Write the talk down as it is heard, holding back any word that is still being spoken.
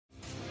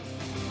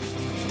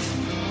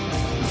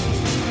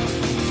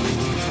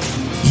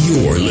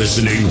You're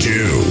listening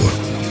to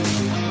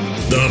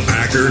the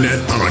Packernet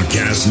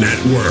Podcast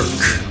Network.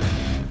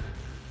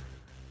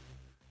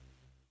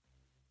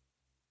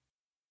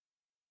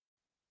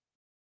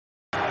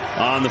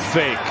 On the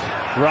fake,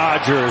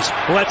 Rodgers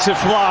lets it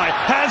fly,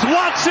 has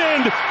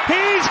Watson,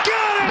 he's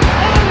got it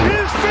on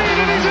his feet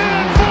and he's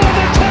in for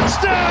the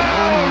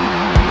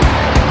touchdown!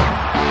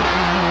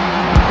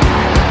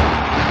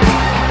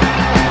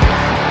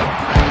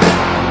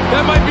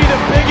 That might be the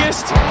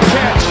biggest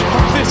catch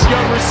of this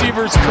young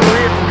receiver's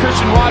career from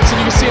Christian Watson.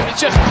 You can see him,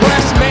 it's just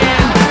press man.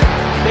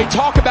 They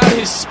talk about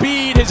his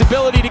speed, his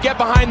ability to get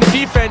behind the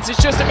defense.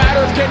 It's just a matter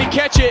of can he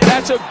catch it.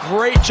 That's a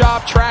great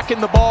job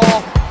tracking the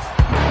ball.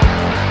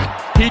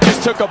 He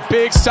just took a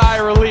big sigh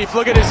of relief.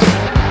 Look at his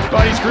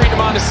buddies greeting him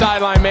on the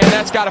sideline, man.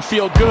 That's got to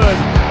feel good.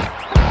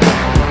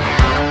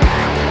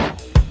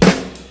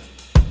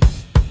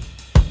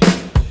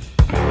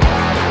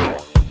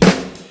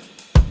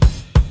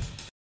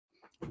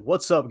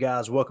 What's up,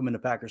 guys? Welcome into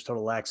Packers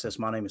Total Access.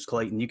 My name is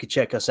Clayton. You can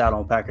check us out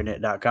on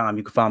Packernet.com.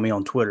 You can find me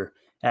on Twitter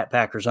at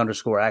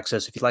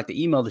Packers_access. If you'd like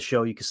to email the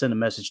show, you can send a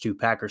message to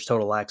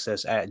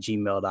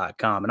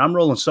PackersTotalAccess@gmail.com. And I'm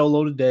rolling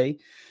solo today.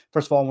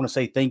 First of all, I want to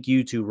say thank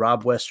you to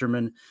Rob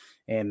Westerman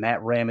and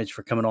Matt Ramage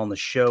for coming on the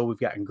show. We've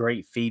gotten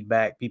great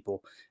feedback.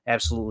 People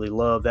absolutely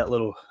love that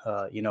little,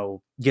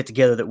 get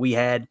together that we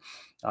had.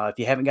 If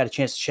you haven't got a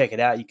chance to check it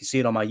out, you can see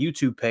it on my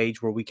YouTube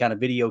page where we kind of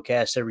video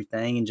cast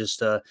everything and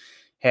just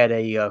had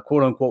a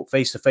quote unquote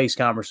face-to-face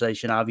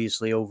conversation,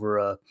 obviously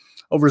over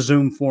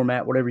Zoom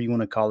format, whatever you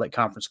want to call it,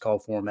 conference call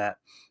format,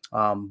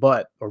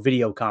 or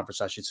video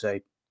conference, I should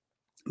say.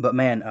 But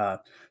man,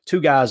 two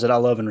guys that I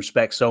love and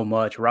respect so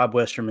much. Rob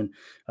Westerman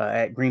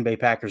at Green Bay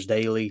Packers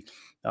Daily,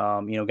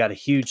 got a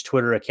huge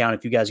Twitter account.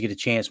 If you guys get a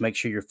chance, make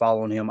sure you're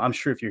following him. I'm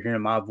sure if you're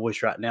hearing my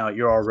voice right now,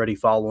 you're already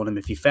following him.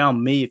 If you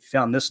found me, if you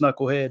found this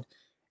knucklehead,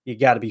 you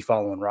got to be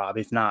following Rob.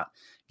 If not,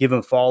 give him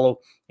a follow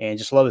and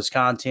just love his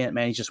content,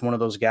 man. He's just one of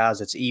those guys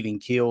that's even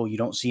kill. You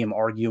don't see him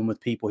arguing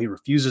with people. He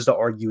refuses to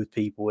argue with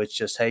people. It's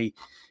just, hey,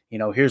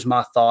 here's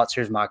my thoughts.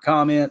 Here's my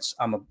comments.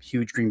 I'm a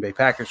huge Green Bay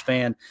Packers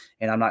fan,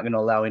 and I'm not going to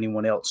allow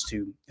anyone else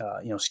to,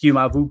 skew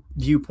my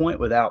viewpoint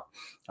without,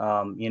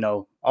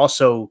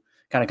 also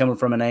kind of coming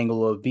from an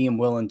angle of being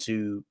willing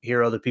to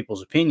hear other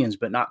people's opinions,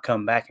 but not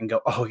come back and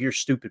go, oh, you're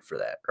stupid for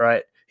that,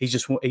 right? He's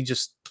just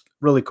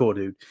really cool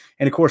dude.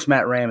 And, of course,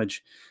 Matt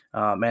Ramage,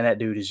 man, that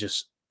dude is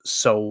just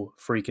so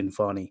freaking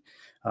funny.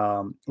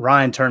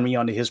 Ryan turned me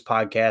onto his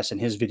podcast and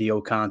his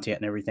video content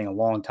and everything a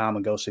long time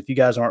ago. So if you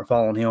guys aren't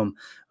following him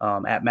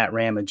at Matt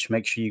Ramage,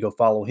 make sure you go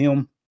follow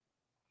him.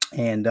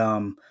 And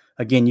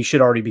again, you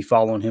should already be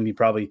following him. You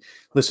probably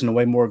listen to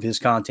way more of his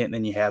content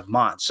than you have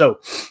mine.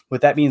 So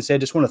with that being said,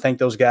 just want to thank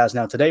those guys.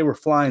 Now today we're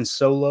flying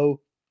solo,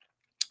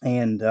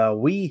 and I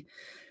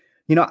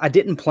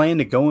didn't plan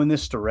to go in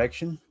this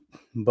direction,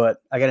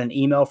 but I got an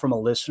email from a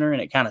listener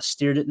and it kind of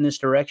steered it in this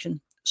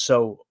direction.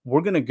 So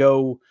we're going to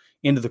go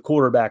into the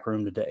quarterback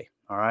room today.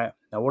 All right.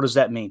 Now, what does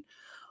that mean?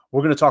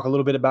 We're going to talk a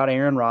little bit about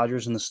Aaron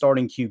Rodgers and the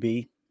starting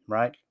QB,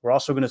 right? We're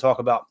also going to talk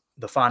about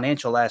the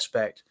financial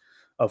aspect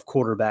of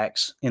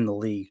quarterbacks in the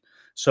league.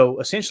 So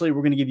essentially,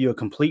 we're going to give you a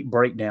complete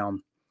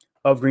breakdown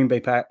of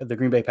the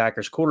Green Bay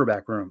Packers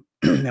quarterback room.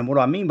 And what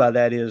I mean by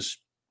that is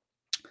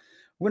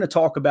we're going to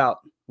talk about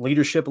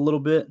leadership a little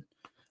bit.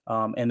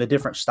 And the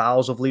different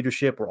styles of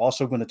leadership. We're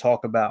also going to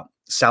talk about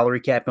salary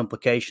cap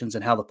implications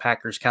and how the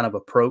Packers kind of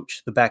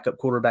approach the backup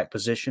quarterback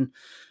position.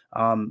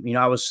 I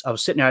was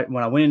sitting there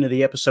when I went into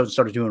the episode and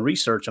started doing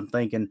research. I'm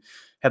thinking,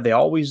 have they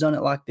always done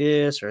it like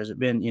this, or has it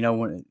been,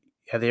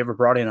 have they ever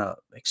brought in a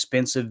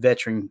expensive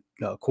veteran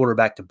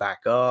quarterback to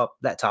back up,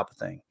 that type of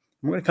thing?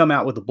 We're going to come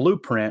out with a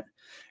blueprint,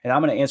 and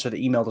I'm going to answer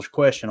the emailer's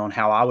question on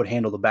how I would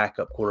handle the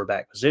backup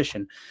quarterback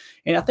position.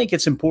 And I think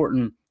it's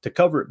important to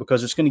cover it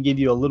because it's going to give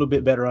you a little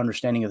bit better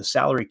understanding of the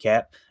salary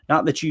cap.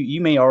 Not that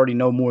you may already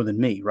know more than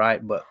me,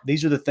 right? But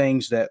these are the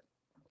things that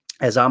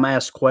as I'm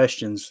asked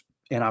questions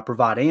and I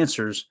provide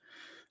answers,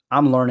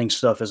 I'm learning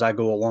stuff as I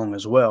go along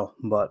as well.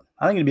 But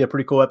I think it'd be a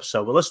pretty cool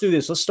episode. But let's do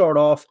this. Let's start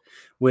off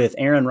with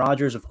Aaron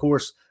Rodgers. Of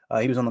course,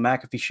 he was on the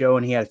McAfee show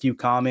and he had a few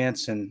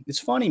comments. And it's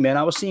funny, man.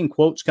 I was seeing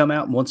quotes come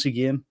out once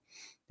again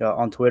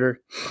on Twitter.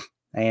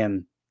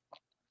 And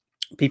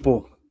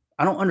people,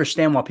 I don't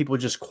understand why people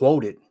just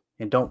quote it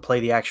and don't play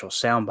the actual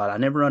soundbite. I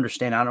never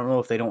understand. I don't know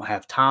if they don't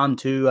have time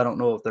to. I don't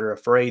know if they're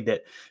afraid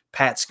that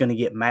Pat's going to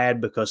get mad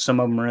because some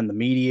of them are in the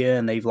media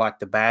and they've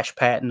liked to bash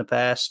Pat in the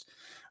past.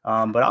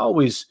 But I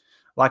always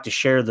like to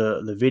share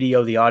the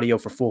video, the audio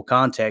for full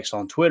context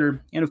on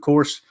Twitter. And, of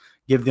course,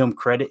 give them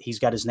credit. He's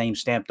got his name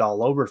stamped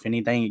all over. If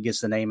anything, it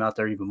gets the name out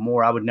there even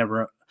more. I would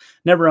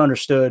never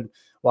understood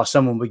why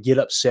someone would get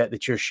upset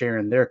that you're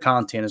sharing their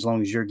content as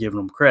long as you're giving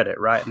them credit,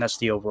 right? And that's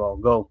the overall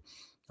goal.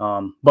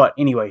 But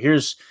anyway,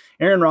 here's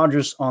Aaron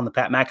Rodgers on the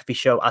Pat McAfee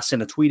show. I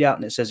sent a tweet out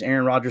and it says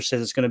Aaron Rodgers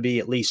says it's going to be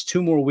at least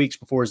 2 more weeks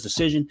before his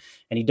decision,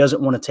 and he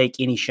doesn't want to take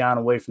any shine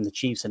away from the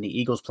Chiefs and the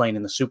Eagles playing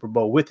in the Super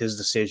Bowl with his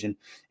decision.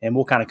 And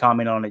we'll kind of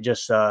comment on it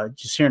just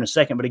here in a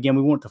second. But again,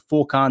 we want the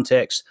full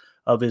context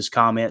of his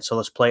comment. So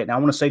let's play it. Now I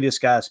want to say this,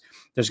 guys,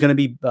 there's going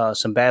to be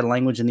some bad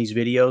language in these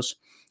videos.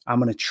 I'm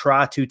going to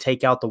try to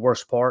take out the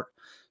worst part.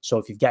 So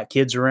if you've got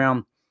kids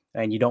around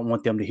and you don't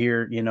want them to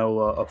hear, a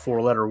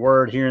 4-letter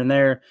word here and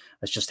there,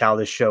 that's just how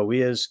this show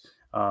is.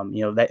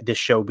 That this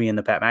show being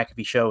the Pat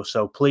McAfee show.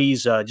 So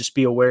please just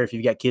be aware if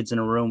you've got kids in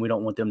a room, we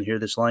don't want them to hear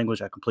this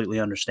language. I completely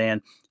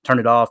understand. Turn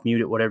it off,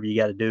 mute it, whatever you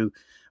got to do.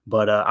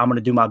 But I'm going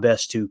to do my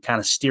best to kind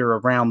of steer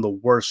around the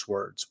worst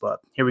words. But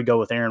here we go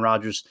with Aaron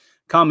Rodgers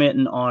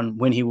commenting on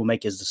when he will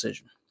make his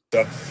decision.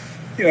 Look,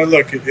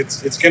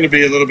 it's going to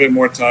be a little bit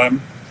more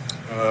time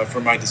for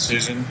my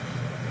decision.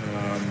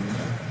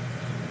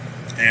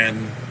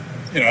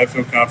 I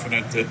feel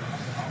confident that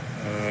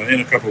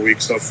in a couple of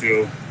weeks I'll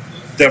feel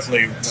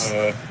definitely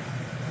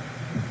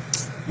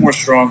more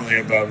strongly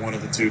about one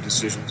of the two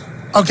decisions.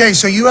 Okay,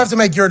 so you have to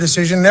make your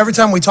decision. And every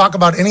time we talk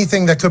about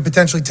anything that could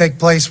potentially take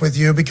place with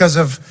you, because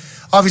of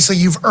obviously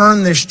you've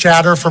earned this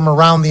chatter from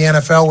around the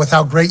NFL with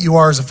how great you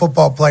are as a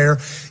football player,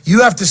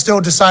 you have to still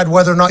decide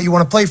whether or not you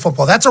want to play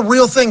football. That's a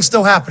real thing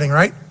still happening,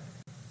 right?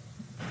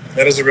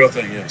 That is a real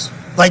thing, yes.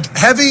 Like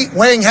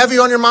weighing heavy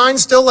on your mind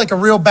still, like a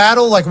real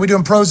battle, like we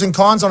doing pros and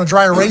cons on a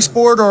dry erase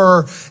board,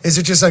 or is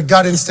it just a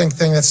gut instinct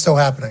thing that's still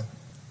happening?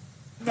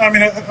 No,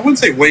 I wouldn't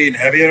say weighing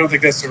heavy. I don't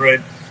think that's the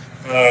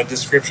right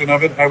description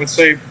of it. I would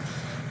say,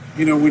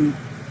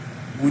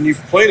 when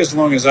you've played as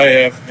long as I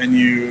have, and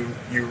you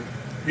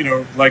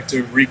like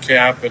to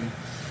recap and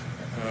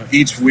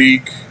each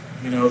week,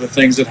 the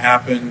things that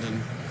happened,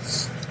 and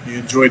you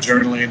enjoy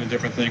journaling and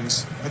different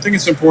things. I think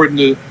it's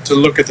important to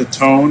look at the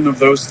tone of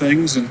those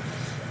things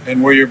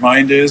and where your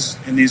mind is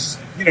in these,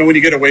 when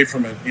you get away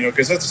from it,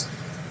 because that's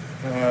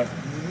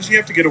you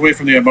have to get away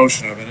from the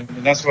emotion of it,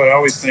 and that's why I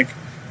always think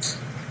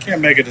I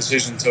can't make a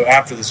decision until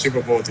after the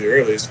Super Bowl at the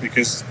earliest,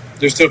 because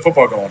there's still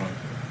football going on.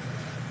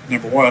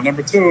 Number one.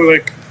 Number two,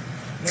 it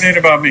ain't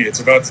about me. It's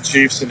about the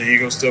Chiefs and the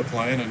Eagles still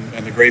playing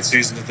and the great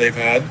season that they've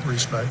had.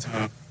 Respect.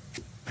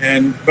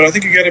 But I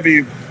think you got to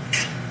be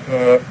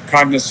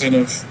cognizant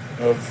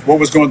of what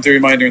was going through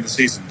your mind during the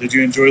season. Did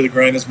you enjoy the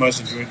grind as much?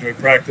 Did you enjoy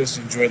practice?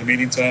 Did you enjoy the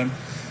meeting time?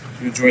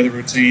 Did you enjoy the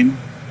routine?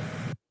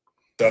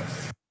 All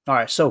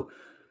right, so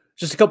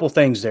just a couple of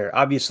things there.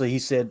 Obviously, he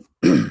said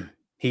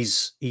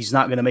he's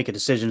not going to make a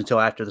decision until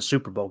after the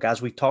Super Bowl.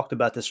 Guys, we talked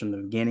about this from the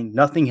beginning.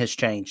 Nothing has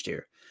changed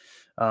here.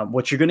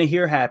 What you're going to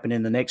hear happen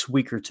in the next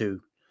week or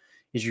two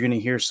is you're going to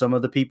hear some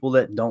of the people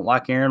that don't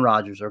like Aaron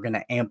Rodgers are going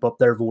to amp up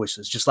their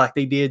voices, just like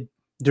they did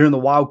during the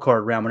wild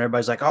card round when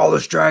everybody's like, oh,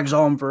 this drags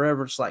on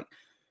forever. It's like,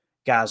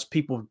 guys,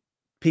 people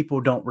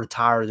don't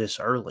retire this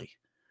early,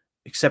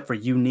 except for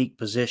unique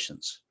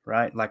positions,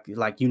 right?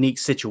 Like unique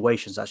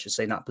situations, I should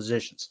say, not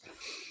positions.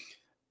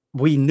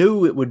 We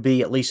knew it would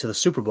be at least to the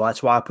Super Bowl.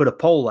 That's why I put a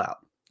poll out,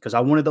 because I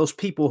wanted those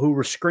people who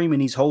were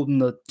screaming he's holding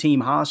the team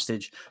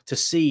hostage to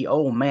see,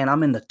 oh, man,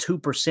 I'm in the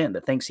 2%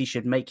 that thinks he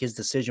should make his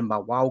decision by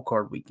wild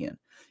card weekend.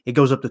 It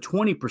goes up to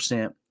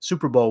 20%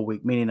 Super Bowl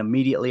week, meaning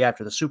immediately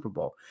after the Super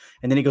Bowl.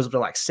 And then it goes up to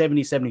like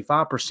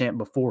 75%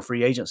 before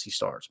free agency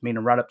starts,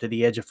 meaning right up to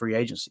the edge of free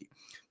agency.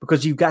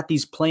 Because you've got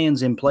these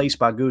plans in place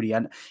by Goody.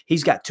 And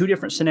he's got two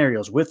different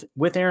scenarios with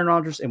Aaron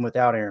Rodgers and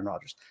without Aaron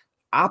Rodgers.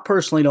 I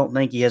personally don't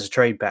think he has a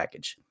trade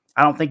package.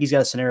 I don't think he's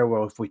got a scenario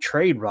where if we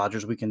trade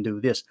Rodgers, we can do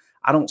this.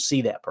 I don't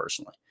see that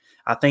personally.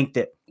 I think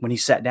that when he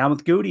sat down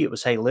with Goody, it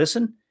was, hey,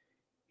 listen,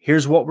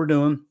 here's what we're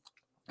doing.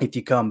 If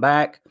you come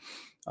back,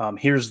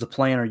 here's the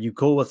plan. Are you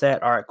cool with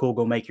that? All right, cool.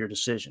 Go make your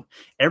decision.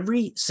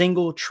 Every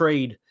single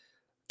trade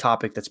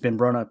topic that's been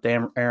brought up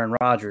to Aaron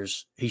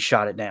Rodgers, he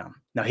shot it down.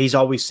 Now, he's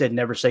always said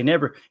never say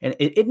never. And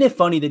isn't it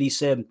funny that he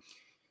said,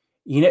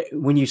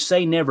 when you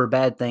say never,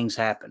 bad things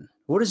happen.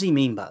 What does he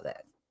mean by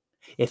that?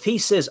 If he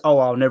says, oh,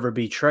 I'll never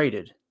be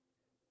traded,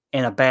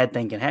 and a bad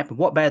thing can happen,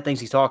 what bad things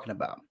he's talking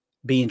about?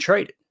 Being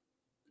traded,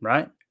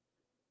 right?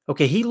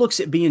 Okay, he looks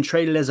at being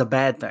traded as a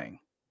bad thing.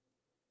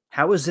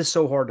 How is this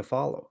so hard to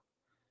follow?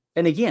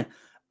 And again,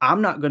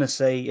 I'm not going to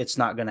say it's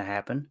not going to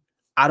happen.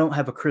 I don't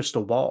have a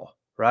crystal ball,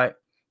 right?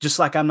 Just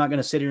like I'm not going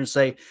to sit here and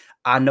say,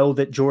 I know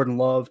that Jordan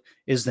Love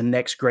is the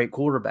next great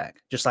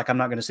quarterback. Just like I'm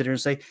not going to sit here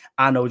and say,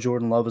 I know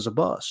Jordan Love is a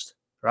bust,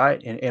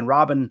 right? And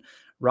Rob, and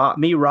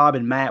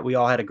Matt, we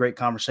all had a great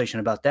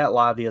conversation about that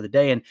live the other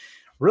day. And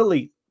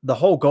really, the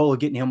whole goal of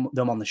getting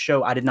them on the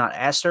show, I did not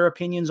ask their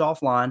opinions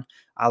offline.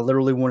 I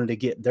literally wanted to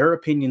get their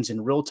opinions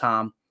in real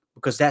time,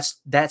 because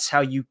that's how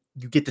you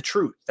get the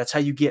truth. That's how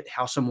you get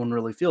how someone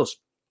really feels.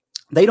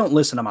 They don't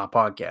listen to my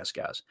podcast,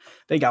 guys.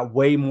 They got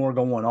way more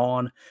going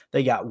on.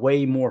 They got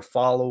way more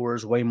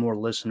followers, way more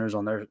listeners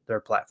on their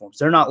platforms.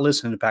 They're not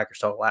listening to Packers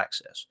Total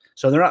Access.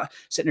 So they're not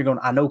sitting there going,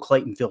 I know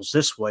Clayton feels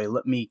this way.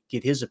 Let me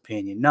get his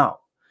opinion. No.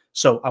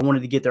 So I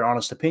wanted to get their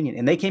honest opinion.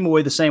 And they came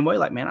away the same way.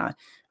 Like, man,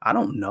 I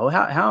don't know.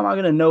 How am I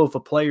going to know if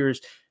a player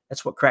is –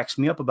 that's what cracks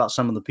me up about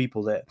some of the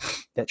people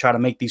that try to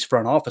make these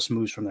front office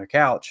moves from their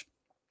couch,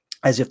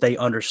 as if they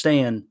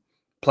understand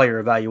player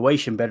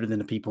evaluation better than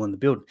the people in the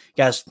building.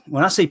 Guys,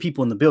 when I say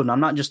people in the building, I'm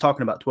not just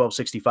talking about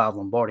 1265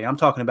 Lombardi. I'm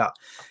talking about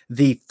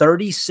the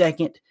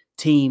 32nd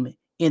team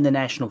in the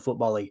National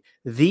Football League.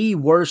 The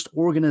worst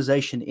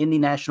organization in the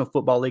National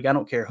Football League. I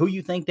don't care who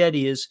you think that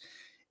is.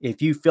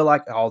 If you feel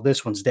like, oh,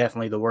 this one's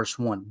definitely the worst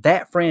one,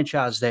 that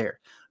franchise there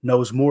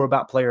knows more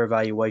about player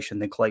evaluation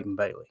than Clayton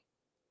Bailey.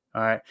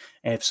 All right.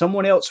 And if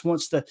someone else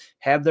wants to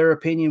have their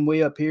opinion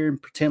way up here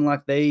and pretend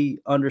like they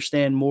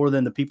understand more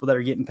than the people that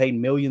are getting paid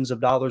millions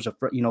of dollars,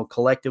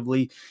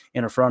 collectively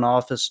in a front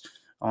office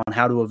on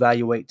how to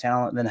evaluate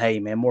talent, then hey,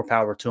 man, more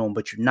power to them.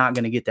 But you're not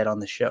going to get that on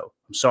the show.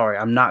 I'm sorry.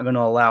 I'm not going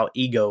to allow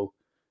ego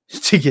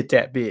to get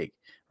that big.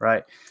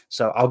 Right.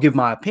 So I'll give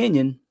my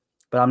opinion,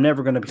 but I'm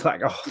never going to be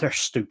like, oh, they're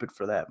stupid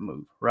for that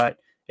move. Right.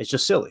 It's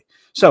just silly.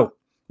 So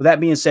with that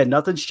being said,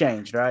 nothing's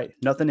changed, right?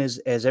 Nothing has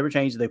ever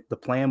changed. The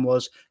plan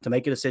was to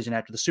make a decision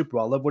after the Super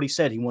Bowl. I love what he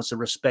said. He wants to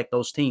respect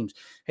those teams.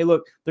 Hey,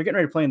 look, they're getting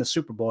ready to play in the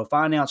Super Bowl. If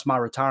I announce my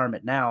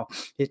retirement now,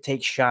 it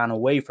takes shine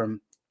away from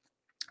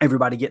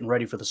everybody getting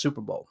ready for the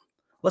Super Bowl.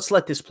 Let's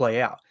let this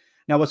play out.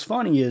 Now, what's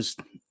funny is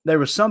there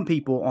were some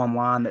people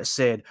online that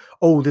said,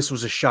 oh, this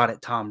was a shot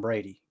at Tom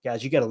Brady.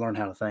 Guys, you got to learn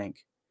how to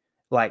think.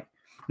 Like,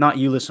 not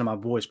you listen to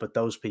my voice, but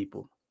those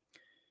people.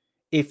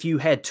 If you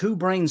had two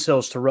brain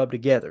cells to rub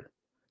together,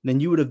 then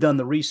you would have done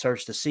the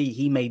research to see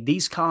he made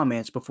these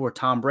comments before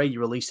Tom Brady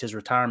released his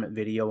retirement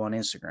video on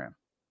Instagram.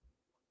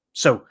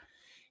 So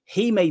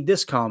he made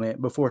this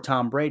comment before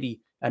Tom Brady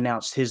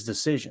announced his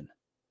decision.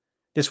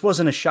 This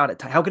wasn't a shot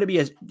at – how could it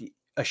be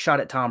a shot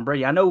at Tom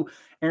Brady? I know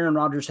Aaron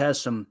Rodgers has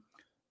some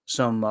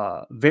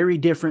very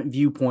different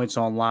viewpoints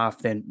on life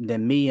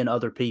than me and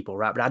other people,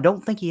 right? But I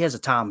don't think he has a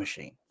time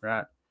machine,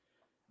 right?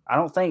 I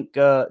don't think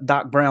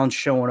Doc Brown's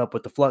showing up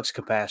with the flux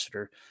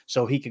capacitor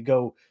so he could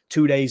go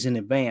 2 days in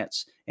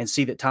advance and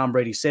see that Tom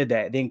Brady said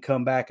that, then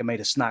come back and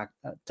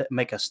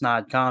make a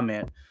snide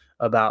comment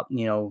about,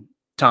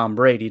 Tom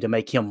Brady to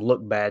make him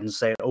look bad and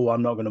say, oh,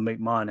 I'm not going to make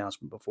my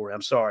announcement before.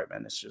 I'm sorry,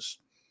 man. It's just,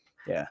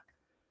 yeah.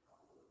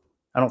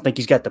 I don't think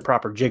he's got the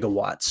proper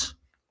gigawatts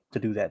to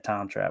do that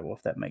time travel,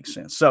 if that makes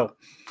sense. So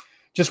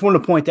just wanted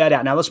to point that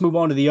out. Now let's move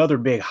on to the other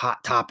big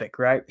hot topic,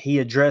 right? He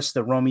addressed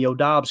the Romeo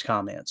Doubs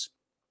comments,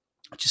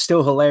 which is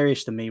still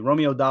hilarious to me.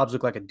 Romeo Doubs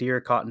looked like a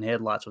deer caught in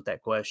headlights with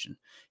that question.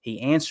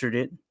 He answered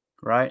it,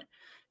 right?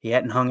 He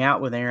hadn't hung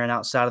out with Aaron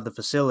outside of the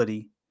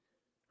facility,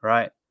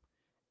 right?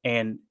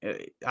 And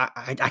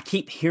I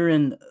keep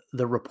hearing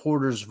the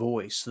reporter's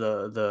voice,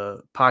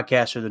 the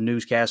podcast or the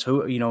newscast,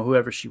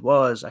 whoever she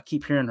was. I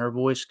keep hearing her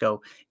voice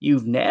go,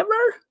 "You've never?"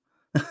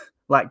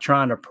 Like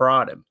trying to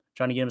prod him,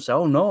 trying to get him to say,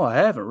 "Oh, no, I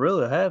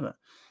haven't.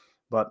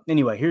 But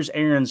anyway, here's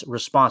Aaron's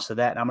response to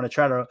that. And I'm going to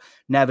try to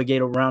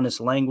navigate around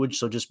this language,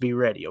 so just be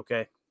ready,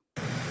 okay?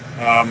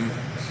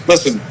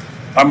 Listen,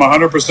 I'm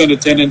 100%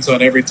 attendance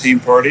on every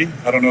team party.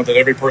 I don't know that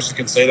every person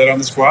can say that on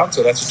the squad,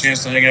 so that's a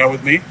chance to hang out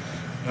with me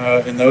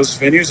in those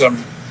venues.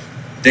 I'm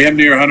damn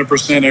near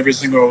 100% every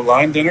single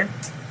line dinner.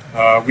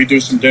 We do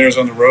some dinners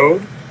on the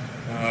road.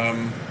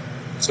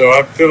 So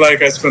I feel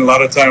like I spend a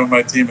lot of time with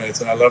my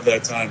teammates, and I love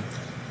that time.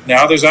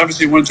 Now, there's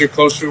obviously ones you're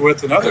closer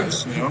with than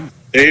others,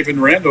 Dave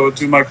and Randall are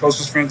two of my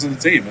closest friends on the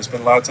team. I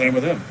spend a lot of time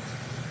with them.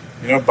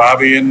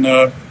 Bobby and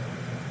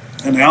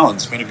Alan,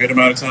 spend a good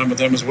amount of time with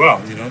them as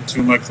well. Two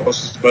of my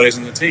closest buddies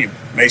on the team.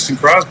 Mason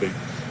Crosby,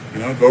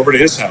 go over to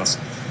his house.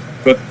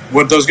 But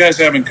what those guys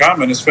have in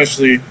common,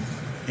 especially,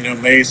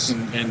 Mace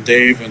and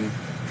Dave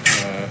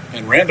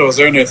and Randall, is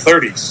they're in their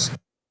 30s.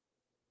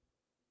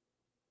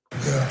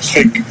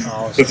 Like,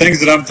 the things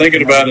that I'm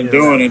thinking about and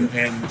doing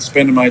and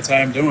spending my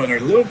time doing are a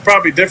little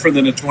probably different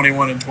than a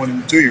 21 and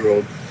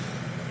 22-year-old.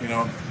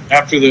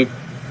 After the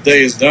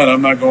day is done,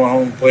 I'm not going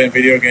home and playing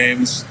video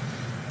games,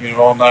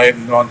 all night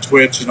and on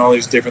Twitch and all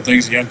these different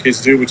things that young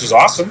kids do, which is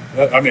awesome.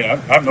 I mean, I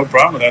have no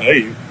problem with that.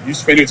 Hey, you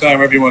spend your time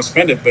wherever you want to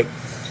spend it, but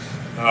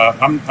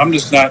I'm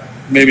just not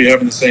maybe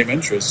having the same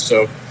interest.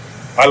 So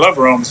I love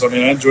Romes. I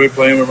mean, I enjoy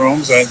playing with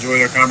Romes. I enjoy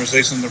their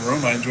conversation in the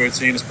room. I enjoy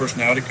seeing his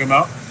personality come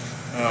out.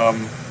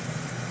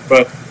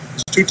 But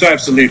there's two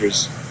types of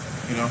leaders,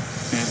 and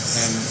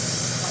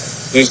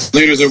there's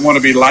leaders that want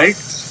to be liked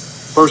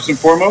first and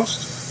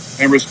foremost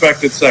and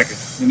respected second.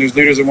 And there's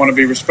leaders that want to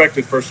be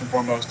respected first and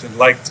foremost and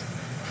liked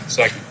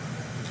second.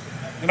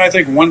 And I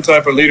think one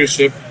type of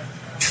leadership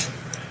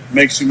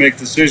makes you make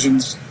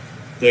decisions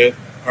that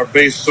are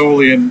based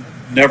solely in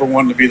never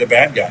wanting to be the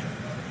bad guy.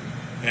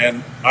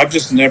 And I've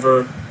just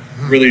never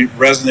really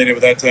resonated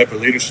with that type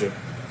of leadership.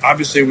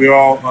 Obviously, we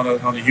all, on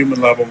a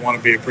human level, want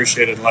to be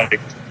appreciated and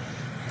liked.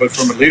 But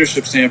from a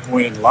leadership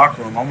standpoint in the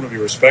locker room, I want to be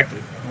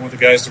respected. I want the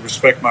guys to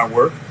respect my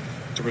work,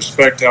 to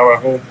respect how I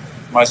hold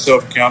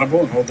myself accountable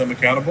and hold them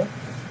accountable.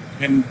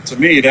 And to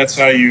me, that's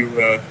how you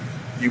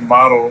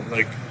model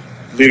like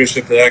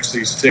leadership that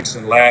actually sticks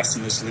and lasts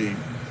in this league.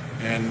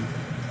 And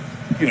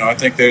I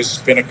think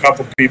there's been a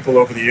couple people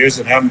over the years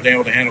that haven't been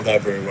able to handle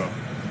that very well.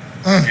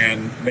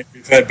 And maybe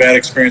we've had bad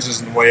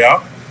experiences on the way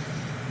out,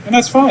 and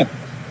that's fine.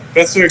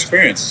 That's their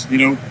experience.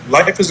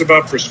 Life is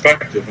about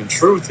perspective, and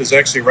truth is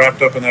actually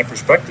wrapped up in that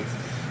perspective,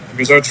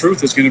 because our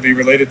truth is going to be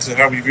related to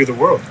how we view the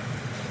world.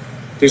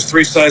 There's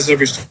three sides to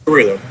every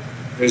story, though.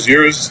 There's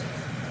yours,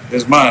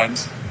 there's mine,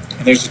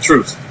 and there's the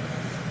truth.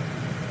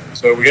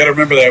 So we got to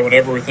remember that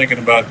whenever we're thinking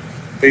about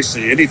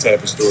basically any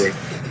type of story,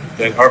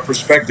 that our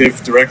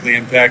perspective directly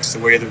impacts the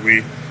way that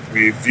we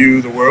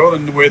view the world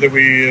and the way that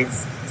we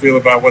feel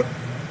about what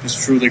is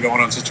truly going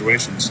on in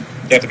situations.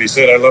 That to be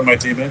said, I love my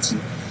teammates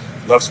and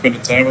love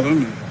spending time with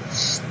them.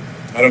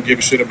 And I don't give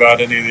a shit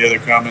about any of the other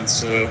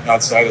comments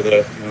outside of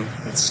that.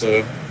 It's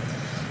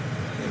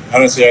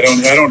honestly,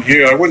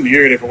 I wouldn't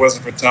hear it if it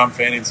wasn't for Tom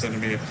Fanning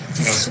sending me,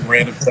 some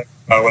random text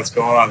about what's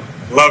going on.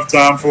 Love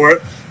Tom for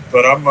it,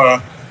 but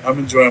I'm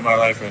enjoying my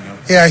life right now.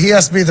 Yeah, he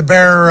has to be the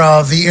bearer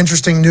of the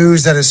interesting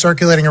news that is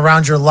circulating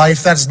around your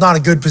life. That is not a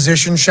good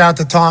position. Shout out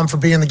to Tom for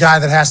being the guy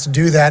that has to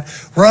do that.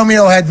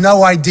 Romeo had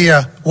no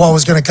idea what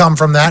was going to come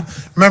from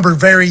that. Remember,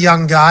 very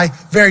young guy,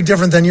 very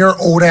different than your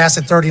old ass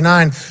at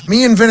 39.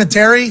 Me and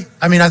Vinatieri,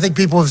 I think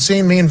people have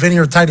seen me and Vinny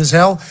are tight as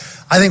hell.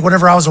 I think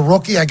whenever I was a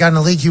rookie, I got in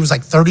the league, he was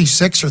like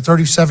 36 or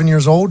 37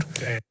 years old.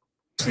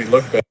 He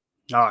looked bad.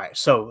 All right,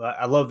 so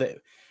I love that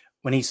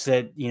when he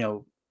said,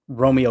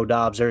 Romeo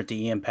Doubs there at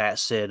the end, Pat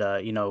said,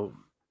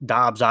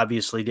 Doubs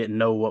obviously didn't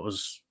know what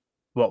was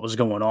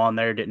going on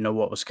there, didn't know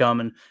what was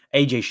coming.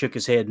 AJ shook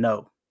his head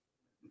no,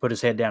 put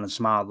his head down and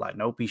smiled like,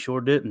 nope, he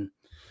sure didn't.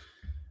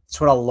 That's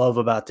what I love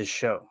about this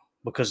show,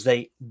 because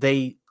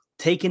they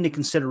take into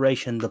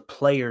consideration the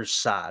player's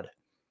side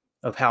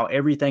of how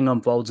everything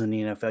unfolds in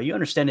the NFL. You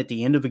understand at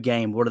the end of a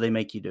game, what do they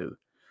make you do?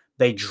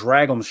 They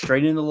drag them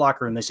straight into the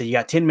locker room. They say, you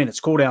got 10 minutes,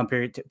 cool down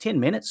period. 10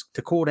 minutes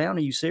to cool down?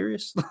 Are you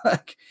serious?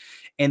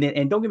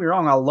 And don't get me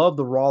wrong, I love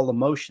the raw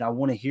emotion. I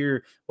want to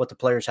hear what the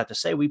players have to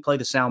say. We play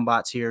the sound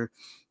bites here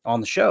on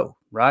the show,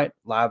 right?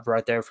 Live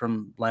right there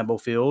from Lambeau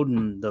Field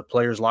and the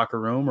players' locker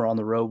room or on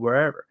the road,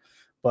 wherever.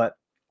 But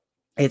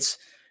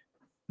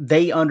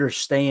they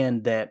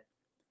understand that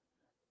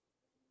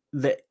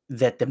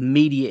the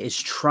media is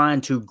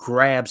trying to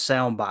grab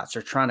sound bites.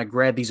 They're trying to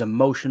grab these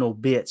emotional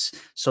bits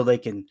so they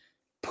can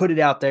put it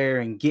out there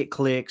and get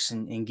clicks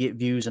and get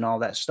views and all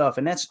that stuff.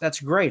 And that's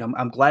great.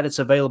 I'm glad it's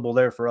available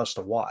there for us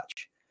to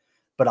watch.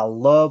 But I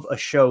love a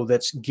show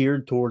that's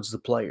geared towards the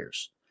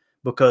players,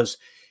 because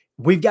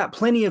we've got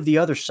plenty of the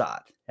other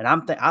side. And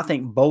I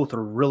think both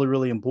are really,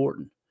 really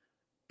important.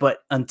 But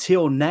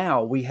until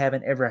now, we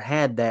haven't ever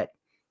had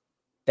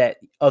that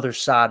other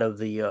side of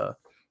the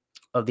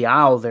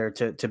aisle there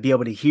to be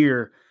able to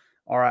hear,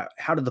 all right,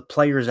 how do the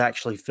players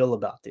actually feel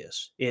about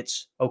this?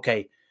 It's,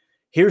 okay,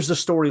 here's the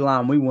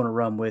storyline we want to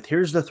run with.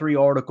 Here's the 3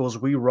 articles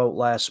we wrote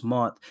last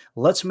month.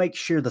 Let's make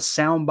sure the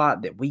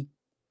soundbite that we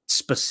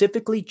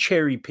specifically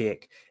cherry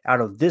pick out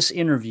of this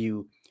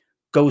interview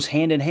goes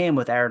hand in hand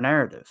with our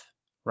narrative,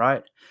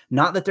 right?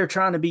 Not that they're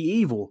trying to be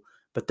evil,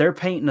 but they're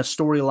painting a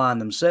storyline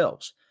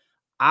themselves.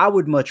 I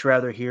would much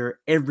rather hear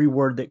every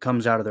word that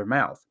comes out of their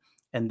mouth.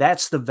 And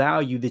that's the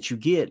value that you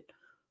get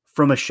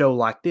from a show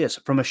like this,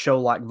 from a show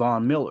like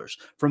Von Miller's,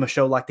 from a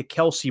show like the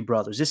Kelsey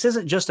brothers. This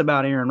isn't just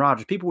about Aaron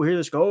Rodgers. People will hear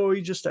this go, oh,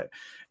 he just, I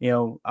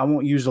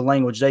won't use the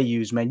language they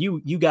use, man.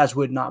 You guys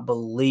would not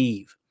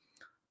believe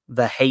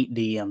the hate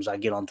DMs I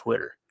get on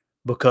Twitter,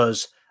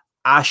 because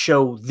I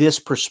show this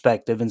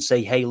perspective and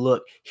say, hey,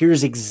 look,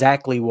 here's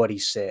exactly what he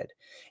said.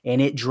 And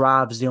it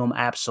drives them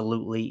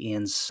absolutely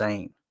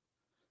insane,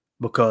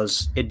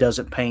 because it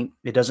doesn't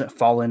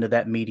fall into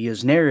that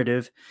media's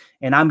narrative.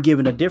 And I'm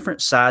giving a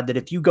different side that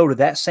if you go to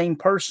that same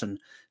person,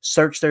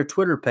 search their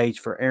Twitter page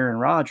for Aaron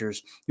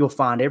Rodgers, you'll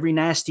find every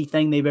nasty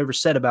thing they've ever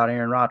said about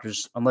Aaron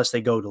Rodgers, unless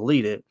they go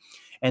delete it.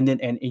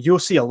 And you'll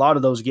see a lot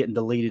of those getting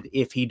deleted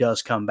if he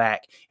does come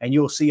back. And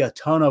you'll see a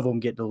ton of them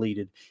get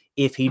deleted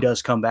if he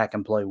does come back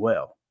and play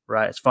well,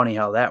 right? It's funny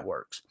how that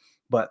works.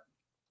 But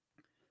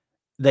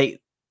they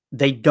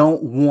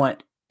don't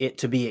want it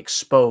to be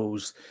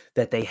exposed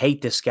that they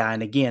hate this guy.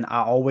 And again,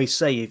 I always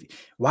say,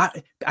 I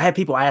have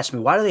people ask me,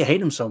 why do they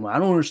hate him so much? I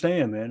don't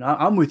understand, man.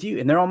 I'm with you,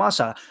 and they're on my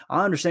side.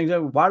 I understand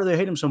exactly why do they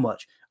hate him so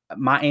much.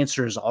 My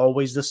answer is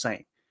always the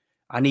same.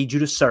 I need you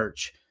to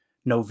search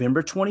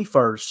November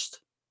 21st,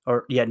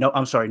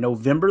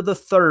 November the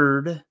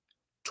 3rd,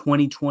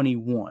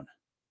 2021.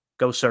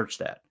 Go search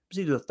that. It's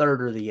either the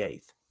 3rd or the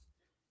 8th.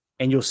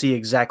 And you'll see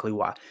exactly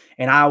why.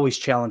 And I always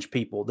challenge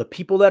people, the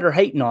people that are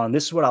hating on him.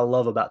 This is what I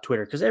love about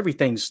Twitter, because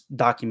everything's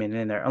documented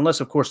in there,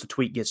 unless, of course, the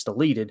tweet gets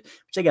deleted,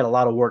 which they got a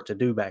lot of work to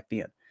do back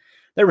then.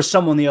 There was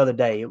someone the other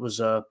day. It was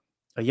a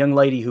young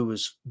lady who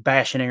was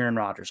bashing Aaron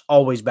Rodgers,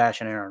 always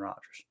bashing Aaron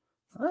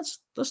Rodgers.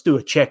 Let's do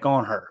a check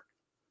on her.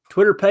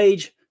 Twitter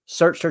page,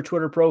 searched her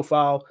Twitter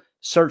profile,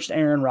 searched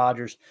Aaron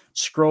Rodgers,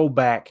 scroll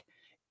back,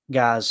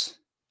 guys,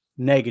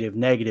 negative.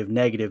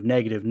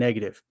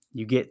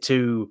 You get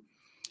to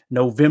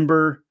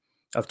November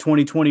of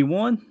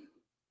 2021,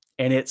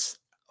 and it's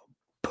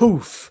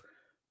poof,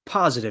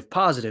 positive.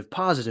 God,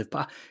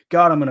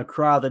 I'm going to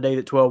cry the day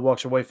that 12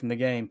 walks away from the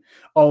game.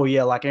 Oh,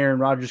 yeah, like Aaron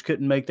Rodgers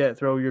couldn't make that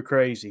throw. You're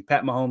crazy.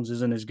 Pat Mahomes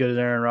isn't as good as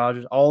Aaron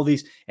Rodgers. All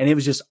these, and it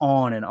was just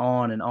on and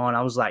on and on.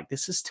 I was like,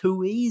 this is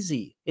too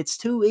easy. It's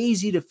too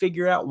easy to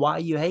figure out why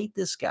you hate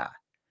this guy,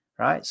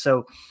 right?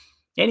 So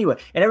anyway,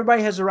 and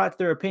everybody has the right to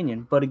their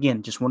opinion. But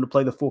again, just wanted to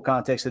play the full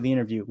context of the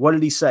interview. What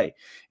did he say?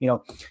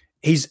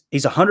 He's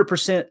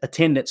 100%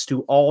 attendance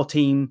to all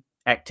team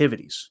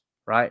activities,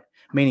 right?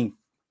 Meaning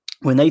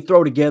when they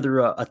throw together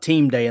a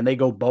team day and they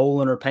go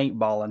bowling or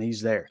paintballing,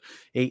 he's there.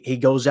 He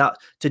goes out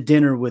to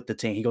dinner with the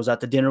team. He goes out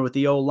to dinner with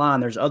the old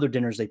line. There's other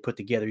dinners they put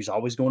together. He's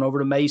always going over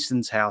to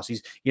Mason's house.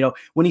 He's,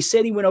 when he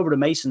said he went over to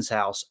Mason's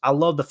house, I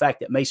love the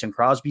fact that Mason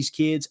Crosby's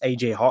kids,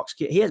 AJ Hawk's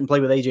kids, he hasn't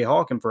played with AJ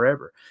Hawk in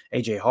forever.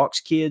 AJ Hawk's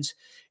kids,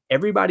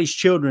 everybody's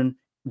children,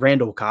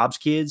 Randall Cobb's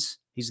kids.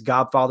 He's the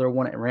godfather of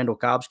one of Randall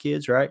Cobb's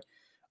kids, right?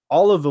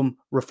 All of them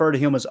refer to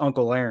him as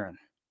Uncle Aaron,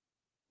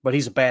 but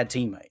he's a bad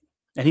teammate.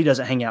 And he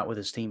doesn't hang out with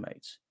his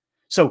teammates.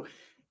 So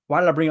why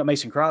did I bring up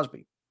Mason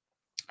Crosby?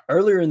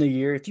 Earlier in the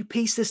year, if you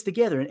piece this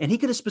together, and he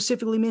could have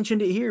specifically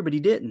mentioned it here, but he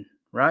didn't,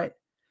 right?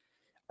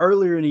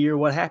 Earlier in the year,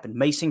 what happened?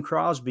 Mason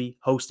Crosby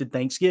hosted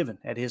Thanksgiving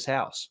at his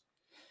house.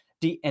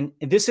 And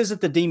this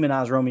isn't to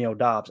demonize Romeo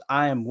Doubs.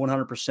 I am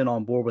 100%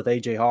 on board with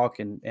AJ Hawk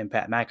and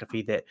Pat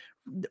McAfee that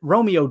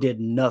Romeo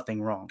did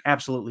nothing wrong,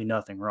 absolutely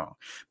nothing wrong.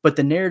 But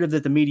the narrative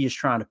that the media is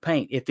trying to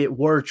paint, if it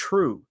were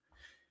true,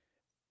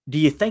 do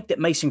you think that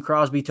Mason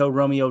Crosby told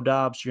Romeo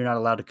Doubs, you're not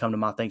allowed to come to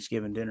my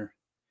Thanksgiving dinner?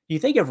 Do you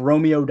think if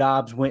Romeo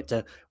Doubs went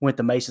to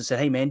Mason and said,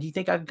 hey, man, do you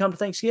think I could come to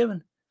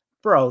Thanksgiving?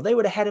 Bro, they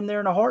would have had him there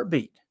in a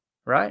heartbeat,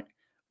 right?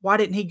 Why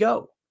didn't he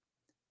go?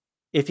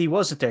 If he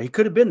wasn't there, he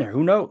could have been there.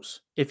 Who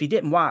knows? If he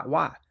didn't,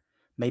 why?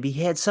 Maybe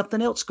he had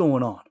something else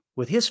going on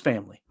with his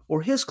family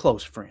or his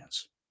close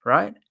friends,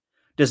 right?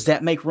 Does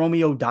that make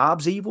Romeo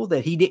Doubs evil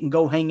that he didn't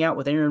go hang out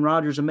with Aaron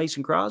Rodgers and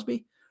Mason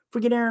Crosby?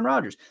 Forget Aaron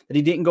Rodgers, that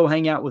he didn't go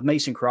hang out with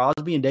Mason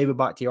Crosby and David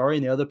Bakhtiari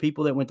and the other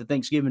people that went to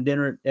Thanksgiving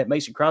dinner at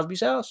Mason Crosby's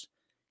house.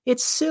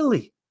 It's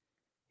silly.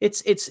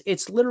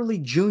 It's literally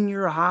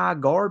junior high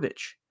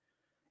garbage.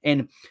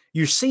 And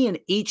you're seeing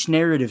each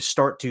narrative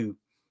start to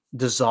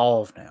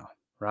dissolve now,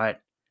 right?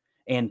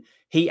 And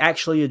he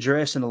actually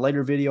addressed in a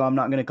later video, I'm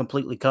not going to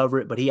completely cover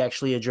it, but he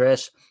actually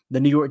addressed the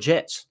New York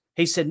Jets.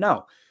 He said,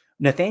 no,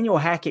 Nathaniel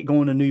Hackett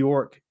going to New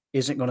York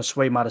isn't going to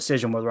sway my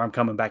decision whether I'm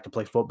coming back to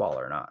play football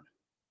or not,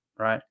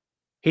 right?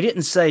 He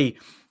didn't say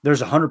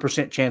there's a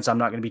 100% chance I'm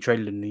not going to be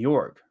traded to New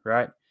York,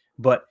 right?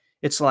 But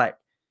it's like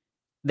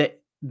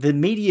that the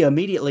media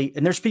immediately,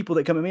 and there's people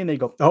that come in and they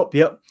go, oh,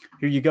 yep,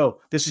 here you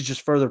go. This is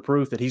just further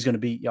proof that he's going to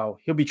be,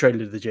 he'll be traded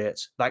to the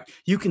Jets. Like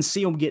you can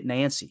see them getting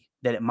antsy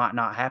that it might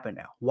not happen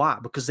now. Why?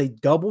 Because they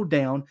doubled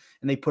down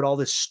and they put all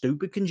this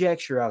stupid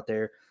conjecture out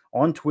there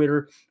on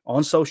Twitter,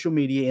 on social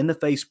media, in the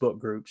Facebook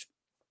groups,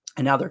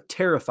 and now they're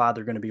terrified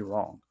they're going to be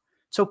wrong.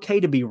 It's okay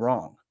to be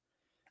wrong.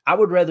 I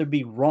would rather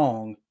be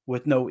wrong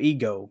with no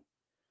ego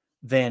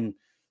than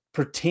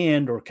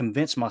pretend or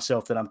convince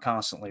myself that I'm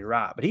constantly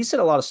right. But he said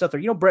a lot of stuff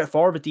there. Brett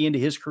Favre at the end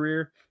of his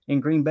career in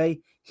Green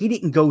Bay, he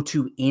didn't go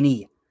to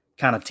any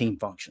kind of team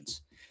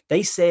functions.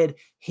 They said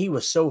he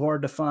was so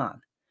hard to find.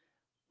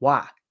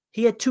 Why?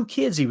 He had 2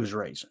 kids he was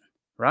raising,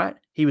 right?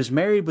 He was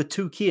married with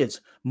 2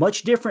 kids,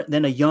 much different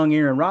than a young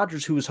Aaron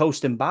Rodgers who was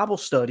hosting Bible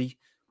study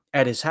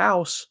at his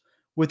house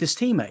with his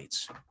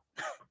teammates.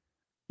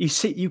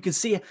 You can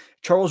see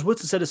Charles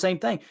Woodson said the same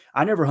thing.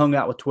 I never hung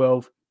out with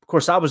 12. Of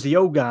course, I was the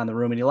old guy in the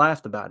room, and he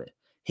laughed about it.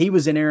 He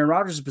was in Aaron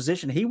Rodgers'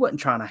 position. He wasn't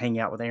trying to hang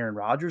out with Aaron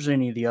Rodgers or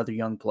any of the other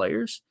young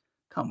players.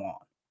 Come on.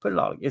 Put it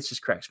all. It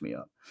just cracks me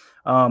up.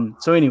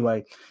 So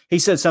anyway, he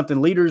said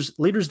something. Leaders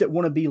that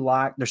want to be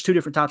liked. There's 2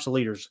 different types of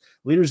leaders.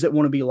 Leaders that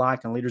want to be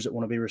liked and leaders that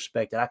want to be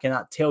respected. I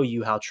cannot tell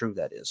you how true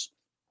that is.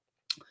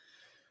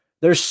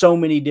 There's so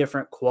many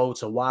different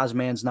quotes. A wise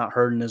man's not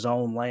heard in his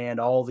own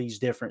land. All these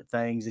different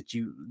things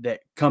that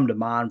come to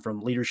mind from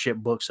leadership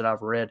books that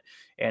I've read.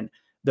 And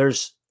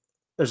there's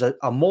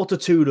a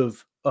multitude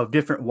of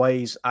different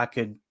ways I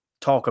could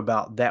talk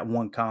about that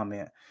one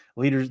comment.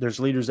 There's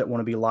leaders that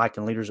want to be liked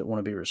and leaders that want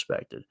to be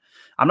respected.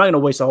 I'm not going to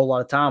waste a whole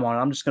lot of time on it.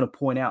 I'm just going to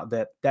point out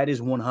that is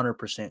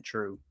 100%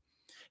 true.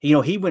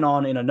 He went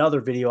on in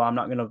another video. I'm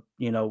not going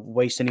to,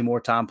 waste any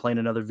more time playing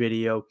another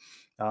video.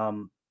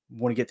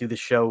 Want to get through the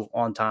show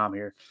on time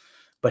here.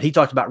 But he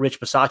talked about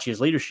Rich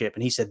Bisaccia's leadership,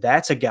 and he said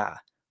that's a guy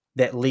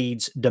that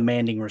leads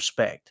demanding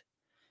respect.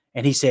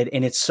 And he said,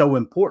 and it's so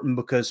important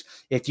because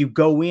if you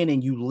go in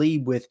and you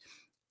lead with,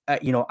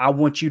 I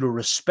want you to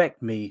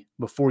respect me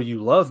before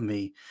you love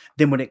me,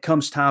 then when it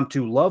comes time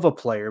to love a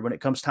player, when it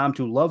comes time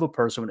to love a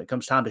person, when it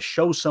comes time to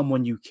show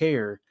someone you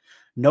care,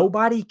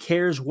 nobody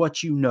cares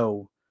what you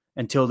know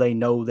until they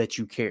know that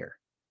you care,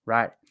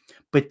 right?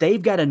 But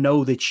they've got to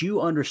know that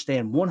you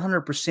understand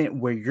 100%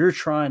 where you're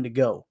trying to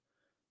go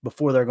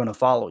before they're going to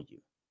follow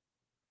you,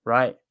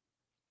 right?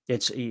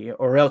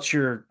 Or else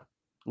you're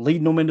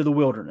leading them into the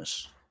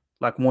wilderness,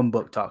 like one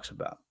book talks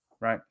about,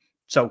 right?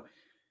 So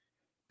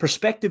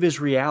perspective is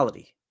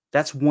reality.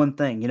 That's one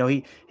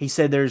thing. He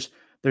said there's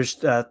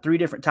 3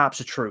 different types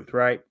of truth,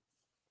 right?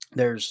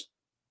 There's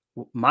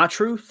my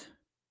truth,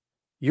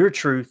 your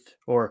truth,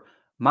 or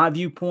my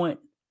viewpoint,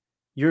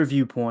 your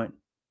viewpoint,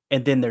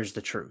 and then there's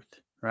the truth,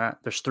 right?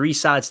 There's 3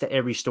 sides to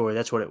every story.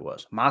 That's what it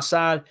was. My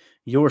side,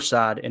 your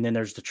side, and then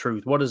there's the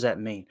truth. What does that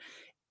mean?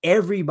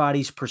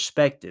 Everybody's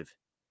perspective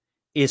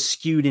is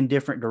skewed in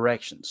different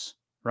directions,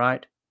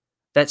 right?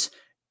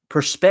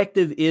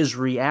 Perspective is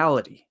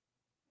reality.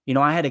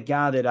 I had a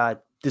guy that I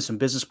did some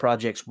business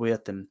projects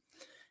with, and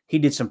he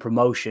did some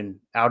promotion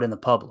out in the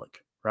public,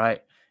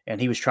 right? And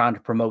he was trying to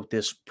promote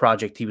this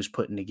project he was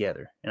putting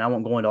together. And I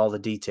won't go into all the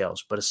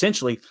details, but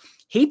essentially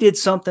he did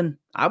something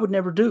I would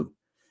never do.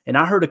 And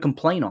I heard a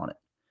complaint on it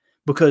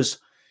because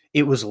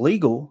it was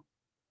legal,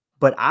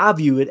 but I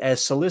view it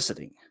as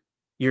soliciting.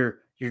 You're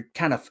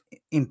kind of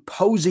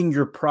imposing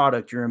your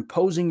product, you're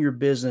imposing your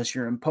business,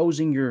 you're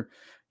imposing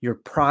your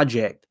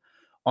project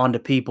onto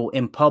people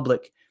in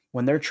public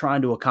when they're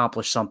trying to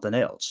accomplish something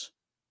else,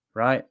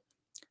 right?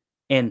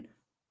 And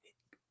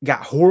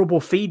got horrible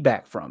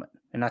feedback from it.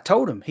 And I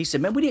told him, he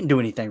said, man, we didn't do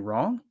anything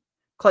wrong.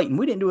 Clayton,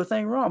 we didn't do a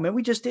thing wrong, man.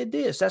 We just did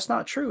this. That's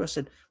not true. I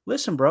said,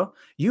 listen, bro,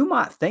 you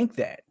might think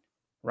that,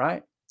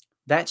 right?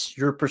 That's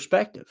your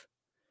perspective.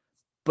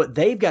 But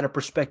they've got a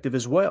perspective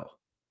as well,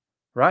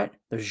 right?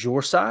 There's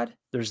your side,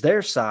 there's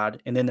their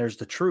side, and then there's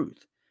the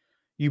truth.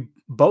 You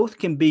both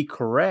can be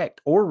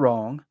correct or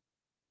wrong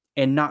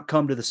and not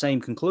come to the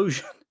same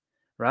conclusion,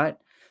 right?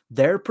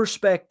 Their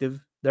perspective,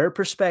 their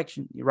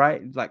perspective,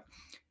 right? Like,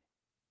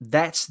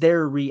 that's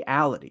their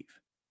reality.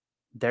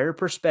 Their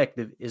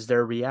perspective is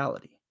their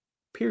reality.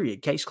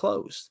 Period. Case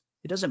closed.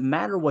 It doesn't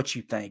matter what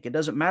you think. It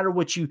doesn't matter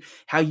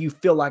how you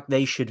feel like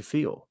they should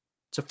feel.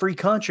 It's a free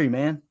country,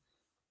 man.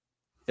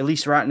 At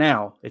least right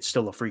now, it's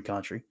still a free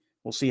country.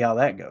 We'll see how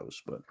that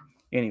goes. But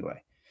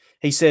anyway,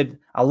 he said,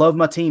 I love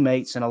my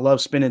teammates and I love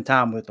spending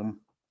time with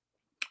them.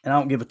 And I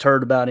don't give a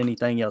turd about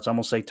anything else. I'm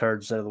going to say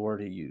turd instead of the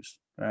word he used.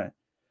 All right.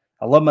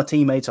 I love my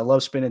teammates. I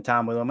love spending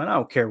time with them. And I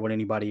don't care what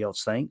anybody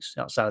else thinks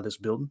outside of this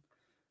building.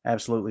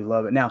 Absolutely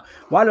love it. Now,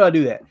 why do I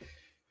do that?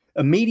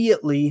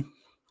 Immediately,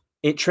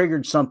 it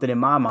triggered something in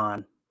my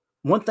mind.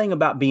 One thing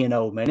about being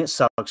old, man, it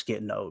sucks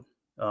getting old.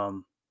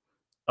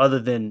 Other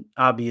than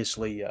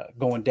obviously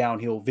going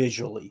downhill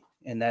visually.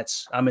 And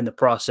I'm in the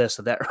process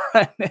of that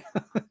right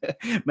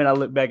now. Man, I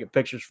look back at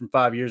pictures from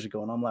 5 years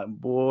ago and I'm like,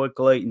 boy,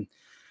 Clayton,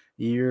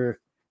 you're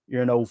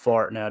an old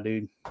fart now,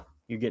 dude.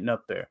 You're getting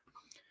up there.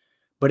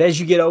 But as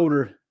you get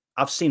older,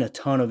 I've seen a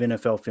ton of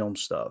NFL film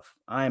stuff.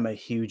 I am a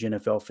huge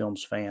NFL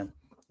films fan.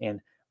 And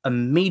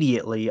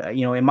immediately,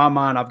 in my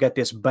mind, I've got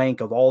this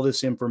bank of all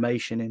this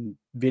information and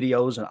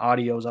videos and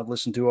audios I've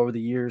listened to over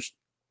the years.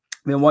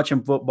 I've been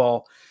watching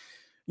football.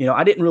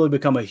 I didn't really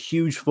become a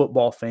huge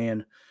football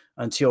fan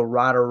until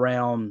right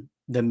around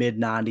the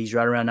mid-90s,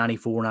 right around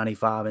 94,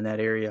 95 in that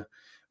area.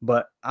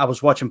 But I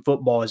was watching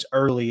football as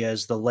early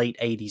as the late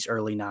 80s,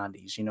 early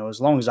 90s,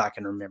 as long as I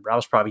can remember. I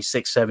was probably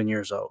 6, 7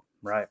 years old,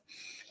 right?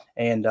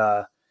 And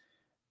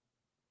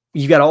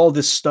you got all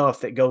this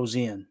stuff that goes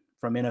in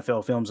from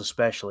NFL films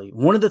especially.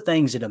 One of the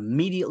things that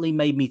immediately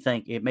made me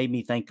think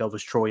of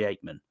was Troy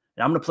Aikman. And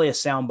I'm going to play a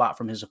soundbite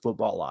from his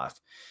Football Life.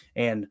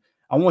 And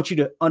I want you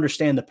to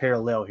understand the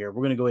parallel here.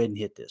 We're going to go ahead and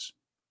hit this.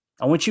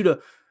 I want you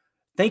to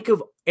think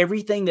of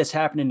everything that's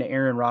happening to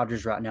Aaron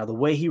Rodgers right now, the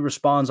way he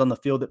responds on the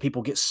field that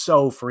people get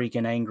so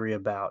freaking angry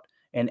about.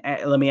 And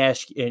let me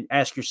ask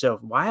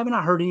yourself, why haven't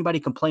I heard anybody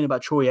complain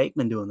about Troy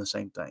Aikman doing the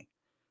same thing?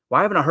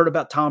 Why haven't I heard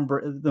about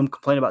them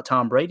complain about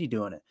Tom Brady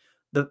doing it?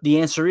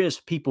 The answer is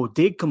people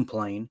did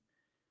complain,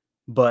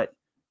 but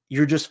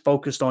you're just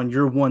focused on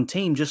your one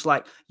team, just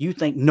like you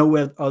think no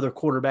other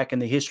quarterback in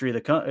the history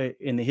of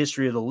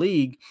the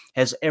league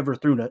has ever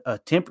thrown a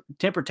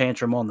temper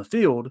tantrum on the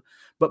field.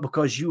 But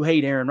because you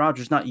hate Aaron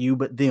Rodgers, not you,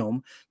 but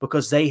them,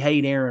 because they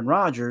hate Aaron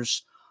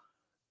Rodgers,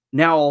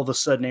 now all of a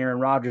sudden Aaron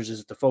Rodgers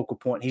is at the focal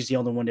point. He's the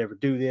only one to ever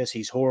do this.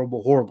 He's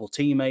horrible, horrible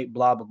teammate,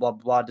 blah, blah, blah,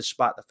 blah,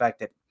 despite the fact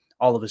that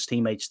all of his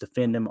teammates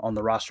defend him on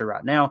the roster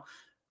right now,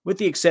 with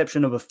the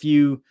exception of a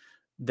few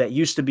that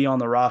used to be on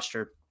the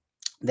roster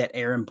that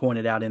Aaron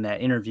pointed out in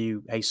that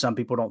interview. Hey, some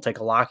people don't take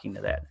a liking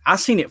to that. I've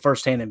seen it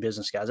firsthand in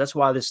business, guys. That's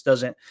why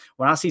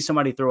when I see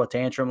somebody throw a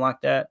tantrum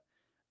like that,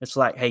 it's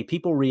like, hey,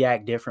 people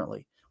react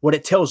differently. What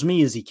it tells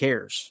me is he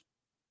cares.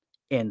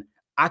 And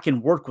I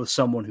can work with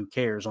someone who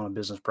cares on a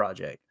business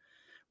project.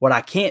 What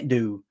I can't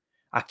do,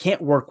 I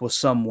can't work with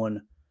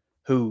someone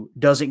who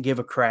doesn't give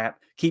a crap,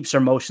 keeps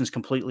their emotions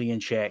completely in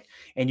check,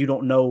 and you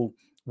don't know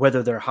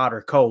whether they're hot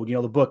or cold.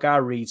 The book I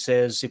read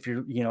says if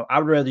you're, I'd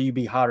rather you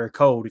be hot or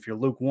cold. If you're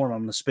lukewarm, I'm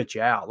going to spit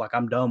you out. Like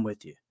I'm done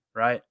with you.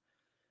 Right.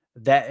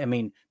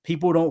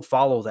 People don't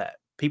follow that.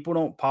 People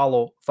don't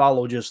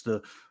follow just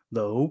the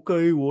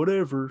okay,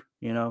 whatever,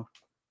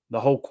 the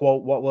whole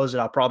quote. What was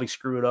it? I probably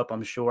screw it up.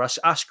 I'm sure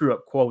I screw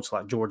up quotes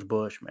like George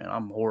Bush, man.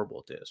 I'm horrible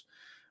at this,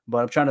 but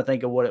I'm trying to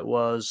think of what it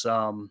was.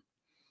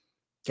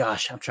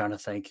 Gosh, I'm trying to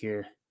think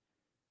here.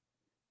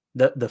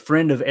 The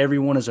friend of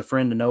everyone is a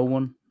friend to no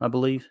one, I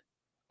believe.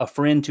 A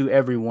friend to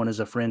everyone is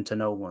a friend to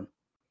no one.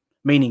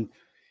 Meaning,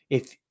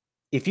 if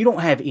you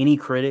don't have any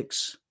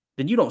critics,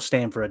 then you don't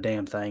stand for a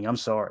damn thing. I'm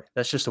sorry.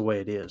 That's just the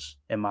way it is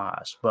in my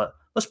eyes. But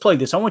let's play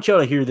this. I want y'all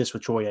to hear this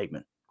with Troy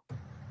Aikman.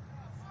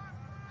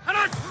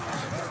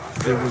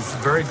 It was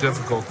very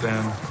difficult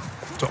then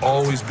to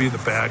always be the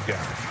bad guy.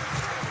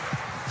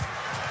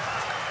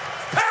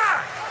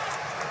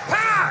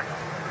 Pack!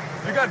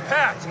 You got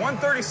packed.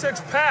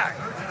 136 pack.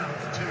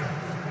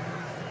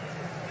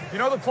 You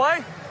know the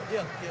play?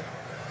 Yeah.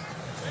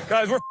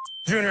 Guys, we're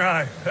junior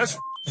high. That's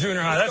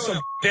junior high. That's so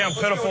damn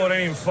pitiful it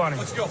ain't even funny.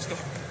 Let's go.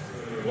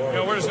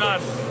 We're just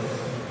not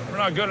We're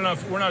not good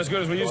enough. We're not as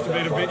good as we used to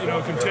be,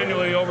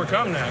 continually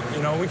overcome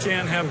that. We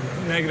can't have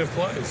negative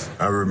plays.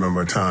 I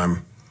remember a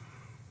time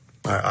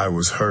I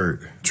was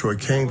hurt. Troy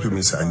came to me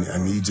and said, I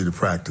need you to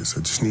practice.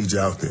 I just need you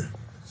out there.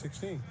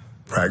 16.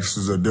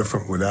 Practices are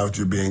different without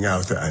you being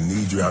out there. I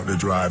need you out there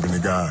driving the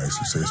guys.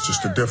 He said, it's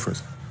just a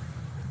difference.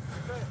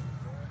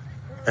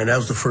 And that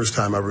was the first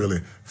time I really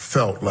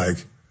felt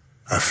like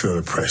I feel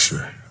the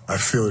pressure. I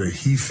feel that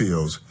he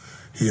feels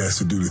he has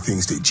to do the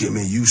things that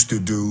Jimmy used to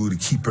do to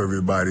keep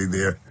everybody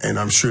there. And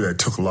I'm sure that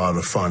took a lot of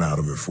the fun out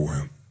of it for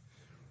him.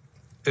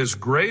 As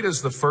great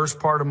as the first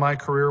part of my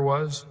career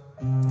was,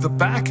 the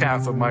back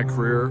half of my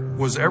career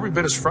was every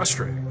bit as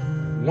frustrating.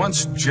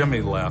 Once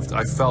Jimmy left,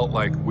 I felt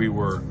like we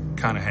were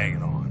kind of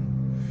hanging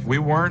on. We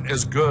weren't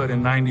as good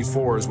in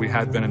 94 as we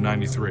had been in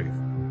 93.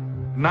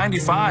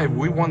 95,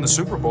 we won the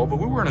Super Bowl, but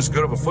we weren't as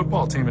good of a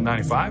football team in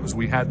 95 as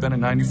we had been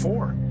in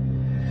 94.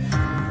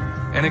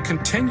 And it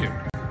continued.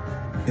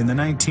 In the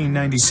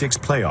 1996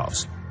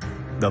 playoffs,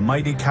 the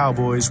mighty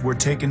Cowboys were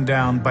taken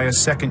down by a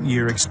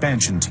second-year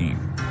expansion team.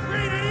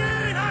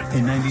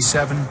 In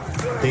 97,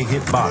 they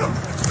hit bottom.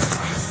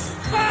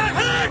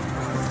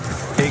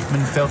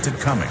 Aikman felt it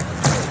coming.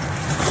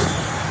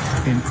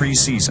 In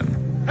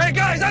preseason. Hey,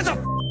 guys, that's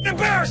a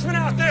embarrassment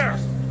out there.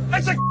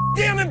 That's a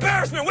damn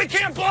embarrassment. We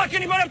can't block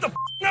anybody up the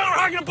down or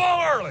hugging the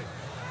ball early.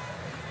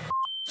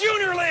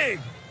 Junior League.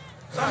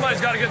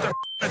 Somebody's got to get their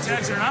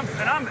attention.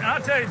 And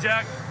I'll tell you,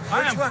 Jack,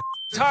 I am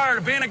tired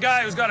of being a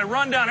guy who's got to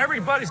run down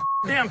everybody's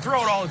damn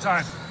throat all the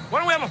time. Why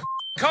don't we have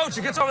a coach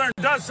who gets over there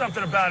and does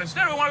something about it?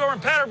 Instead, we want to go over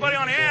and pat everybody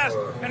on the ass,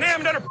 and they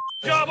haven't done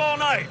a job all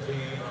night.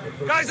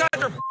 Guys out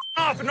there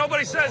off, and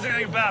nobody says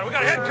anything about it. We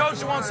got a head coach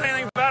who won't say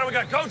anything about it. We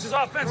got coaches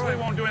offensively who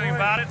won't do anything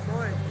about it.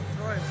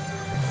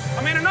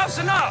 I mean, enough's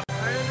enough.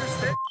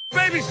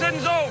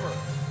 Babysitting's over.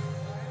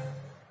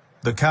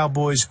 The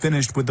Cowboys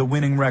finished with a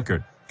winning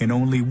record in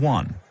only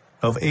one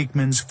of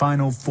Aikman's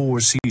final 4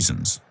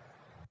 seasons.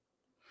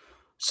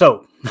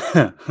 So,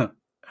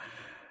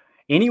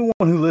 anyone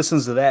who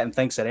listens to that and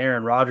thinks that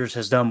Aaron Rodgers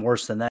has done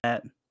worse than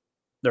that,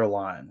 they're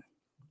lying.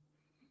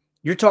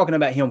 You're talking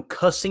about him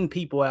cussing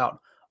people out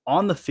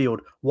on the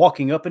field,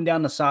 walking up and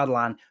down the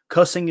sideline,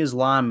 cussing his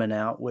linemen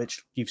out,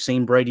 which you've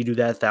seen Brady do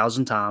that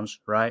 1,000 times,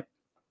 right?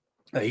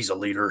 He's a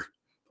leader.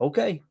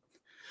 Okay.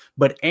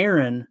 But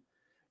Aaron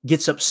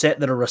gets upset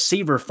that a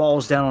receiver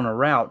falls down on a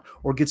route,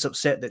 or gets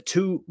upset that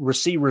 2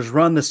 receivers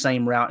run the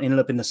same route, ended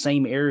up in the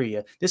same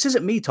area. This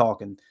isn't me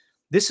talking.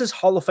 This is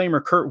Hall of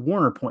Famer Kurt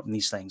Warner pointing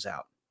these things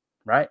out,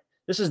 right?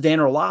 This is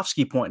Dan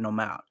Orlovsky pointing them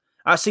out.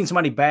 I seen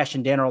somebody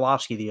bashing Dan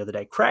Orlovsky the other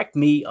day. Cracked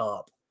me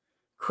up.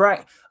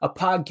 Crack a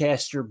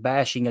podcaster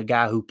bashing a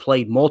guy who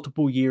played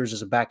multiple years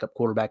as a backup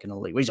quarterback in the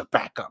league. Well, he's a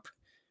backup.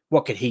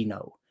 What could he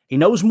know? He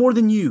knows more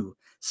than you,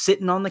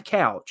 sitting on the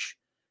couch,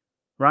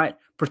 right?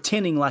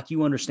 Pretending like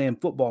you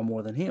understand football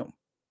more than him.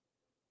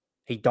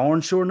 He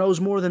darn sure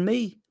knows more than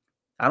me.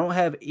 I don't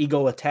have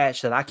ego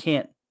attached that I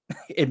can't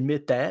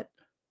admit that.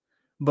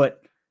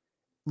 But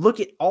look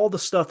at all the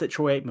stuff that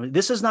Troy Aikman.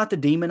 This is not to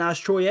demonize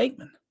Troy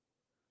Aikman.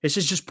 This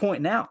is just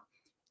pointing out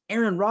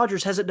Aaron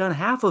Rodgers hasn't done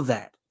half of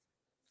that.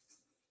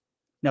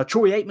 Now,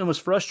 Troy Aikman was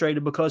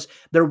frustrated because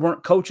there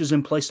weren't coaches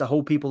in place to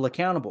hold people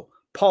accountable.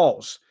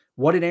 Pause.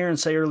 What did Aaron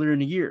say earlier in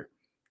the year?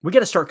 We got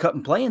to start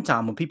cutting playing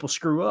time when people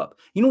screw up.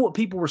 You know what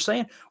people were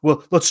saying?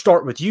 Well, let's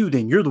start with you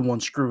then. You're the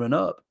one screwing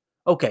up.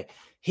 Okay,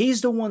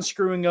 he's the one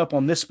screwing up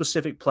on this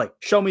specific play.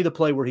 Show me the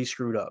play where he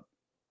screwed up.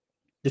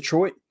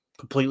 Detroit,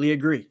 completely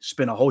agree.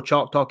 Spent a whole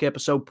Chalk Talk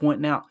episode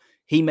pointing out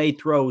he made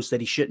throws that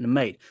he shouldn't have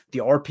made. The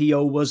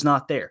RPO was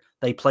not there.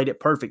 They played it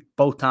perfect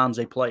both times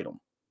they played them,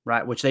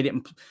 right? Which they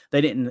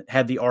didn't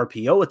have the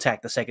RPO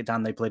attack the second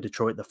time they played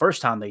Detroit. The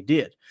first time they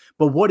did.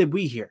 But what did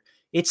we hear?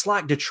 It's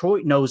like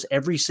Detroit knows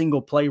every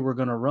single play we're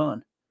going to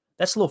run.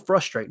 That's a little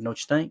frustrating, don't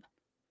you think?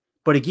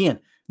 But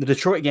again, the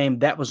Detroit game,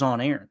 that was on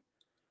Aaron.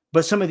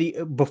 But some of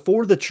the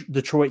before the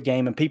Detroit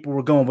game, and people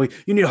were going, well,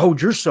 you need to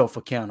hold yourself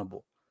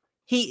accountable.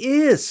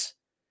 He is.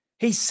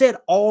 He said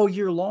all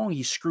year long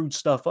he screwed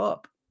stuff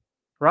up,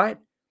 right?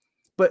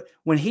 But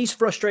when he's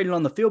frustrated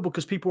on the field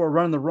because people are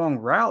running the wrong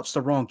routes,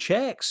 the wrong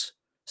checks,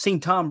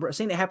 seen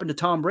it happen to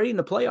Tom Brady in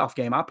the playoff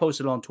game. I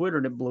posted on Twitter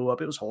and it blew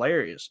up. It was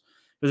hilarious.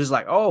 It was just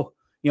like, oh,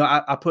 you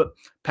know, I put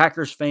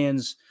Packers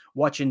fans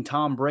watching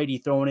Tom Brady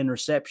throw an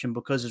interception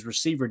because his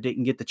receiver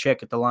didn't get the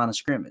check at the line of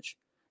scrimmage.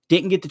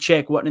 Didn't get the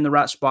check, wasn't in the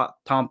right spot.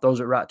 Tom throws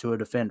it right to a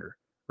defender,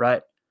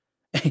 right?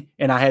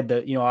 And I had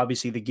the, you know,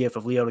 obviously the gif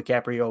of Leo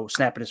DiCaprio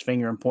snapping his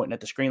finger and pointing at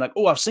the screen like,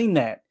 oh, I've seen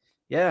that.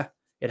 Yeah,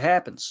 it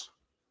happens,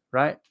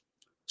 right?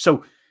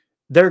 So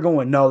they're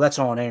going, no, that's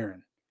on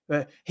Aaron.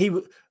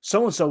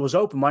 So-and-so was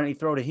open. Why didn't he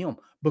throw to him?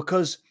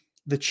 Because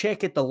the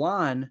check at the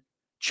line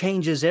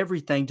changes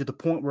everything to the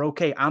point where,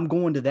 okay, I'm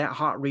going to that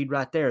hot read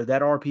right there,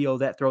 that RPO,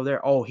 that throw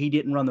there. Oh, he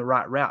didn't run the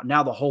right route.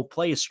 Now the whole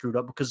play is screwed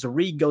up because the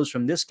read goes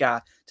from this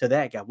guy to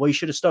that guy. Well, you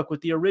should have stuck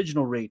with the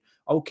original read.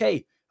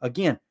 Okay,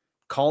 again,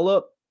 call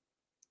up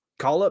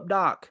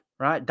Doc,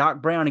 right?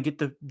 Doc Brown, and get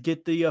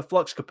the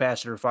flux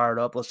capacitor fired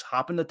up. Let's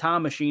hop in the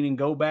time machine and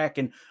go back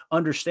and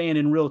understand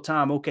in real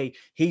time, okay,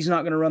 he's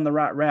not going to run the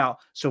right route,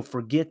 so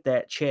forget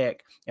that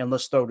check and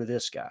let's throw to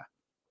this guy.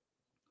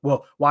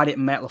 Well, why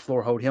didn't Matt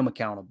LaFleur hold him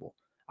accountable?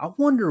 I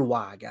wonder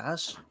why,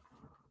 guys.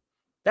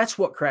 That's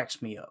what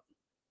cracks me up.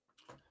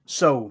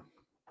 So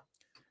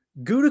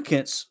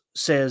Gutekunst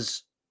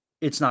says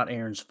it's not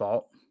Aaron's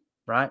fault,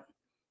 right?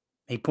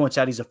 He points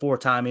out he's a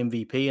 4-time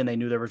MVP and they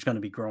knew there was going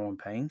to be growing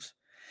pains.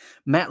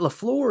 Matt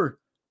LaFleur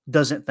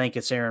doesn't think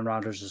it's Aaron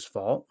Rodgers'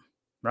 fault,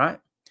 right?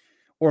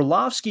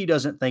 Orlovsky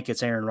doesn't think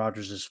it's Aaron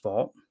Rodgers'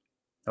 fault,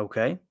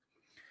 okay?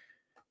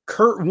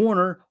 Kurt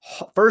Warner,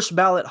 first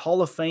ballot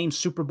Hall of Fame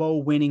Super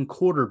Bowl winning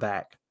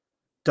quarterback,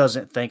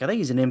 doesn't think, I think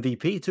he's an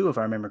MVP too, if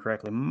I remember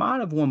correctly, might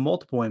have won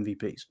multiple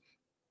MVPs.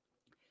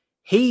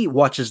 He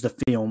watches the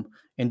film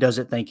and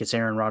doesn't think it's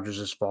Aaron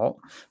Rodgers' fault.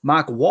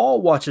 Mike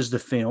Wall watches the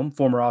film,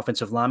 former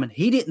offensive lineman.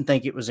 He didn't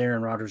think it was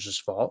Aaron Rodgers'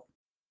 fault.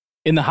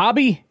 In the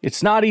hobby,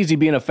 it's not easy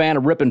being a fan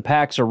of ripping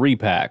packs or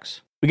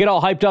repacks. We get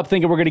all hyped up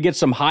thinking we're going to get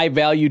some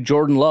high-value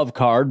Jordan Love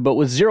card, but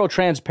with zero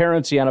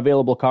transparency on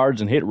available cards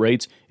and hit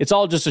rates, it's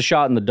all just a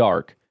shot in the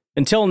dark.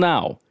 Until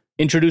now.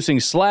 Introducing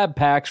Slab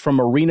Packs from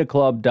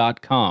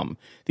ArenaClub.com,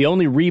 the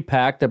only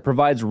repack that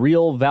provides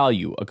real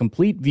value, a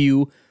complete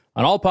view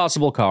on all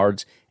possible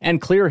cards, and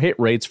clear hit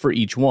rates for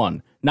each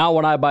one. Now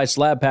when I buy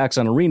Slab Packs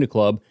on Arena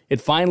Club, it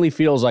finally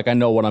feels like I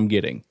know what I'm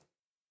getting.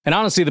 And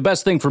honestly, the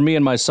best thing for me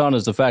and my son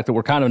is the fact that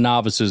we're kind of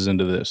novices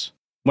into this.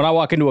 When I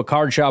walk into a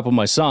card shop with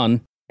my son,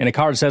 and a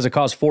card says it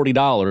costs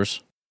 $40,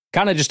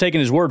 kind of just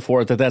taking his word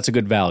for it that that's a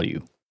good value.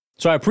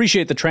 So I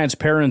appreciate the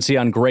transparency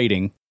on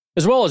grading,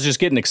 as well as just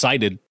getting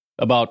excited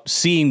about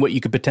seeing what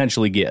you could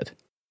potentially get.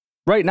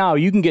 Right now,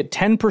 you can get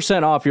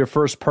 10% off your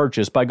first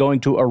purchase by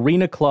going to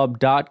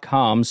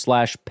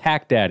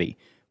arenaclub.com/packdaddy.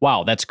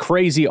 Wow, that's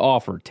crazy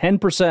offer.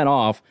 10%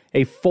 off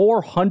a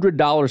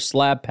 $400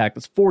 slab pack.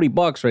 That's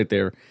 $40 right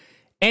there.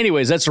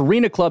 Anyways, that's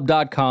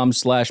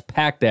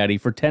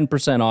arenaclub.com/packdaddy for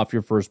 10% off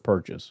your first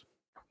purchase.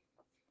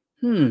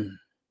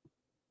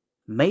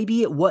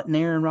 Maybe it wasn't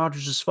Aaron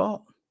Rodgers'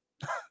 fault.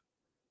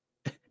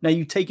 Now,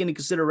 you take into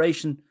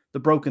consideration the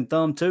broken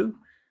thumb too?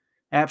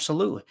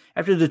 Absolutely.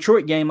 After the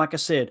Detroit game, like I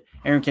said,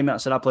 Aaron came out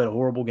and said, I played a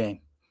horrible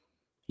game.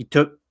 He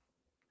took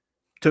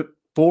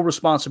full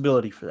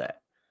responsibility for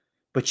that.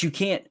 But you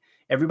can't,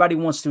 everybody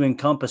wants to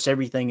encompass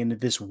everything into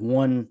this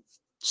one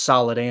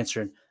solid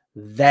answer, and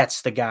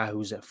that's the guy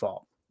who's at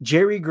fault.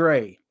 Jerry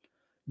Gray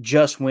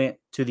just went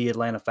to the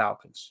Atlanta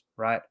Falcons,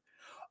 right?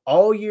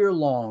 All year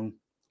long,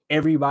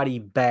 everybody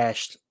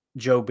bashed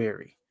Joe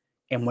Barry.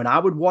 And when I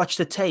would watch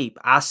the tape,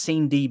 I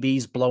seen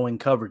DBs blowing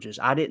coverages.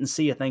 I didn't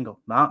see a thing go,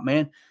 nah,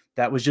 man,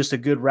 that was just a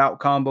good route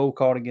combo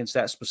called against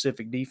that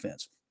specific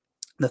defense.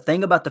 The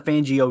thing about the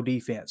Fangio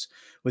defense,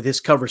 with his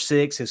cover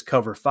 6, his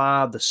cover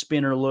 5, the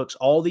spinner looks,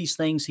 all these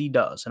things he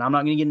does, and I'm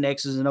not going to get into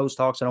X's and O's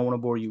talks, I don't want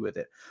to bore you with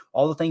it.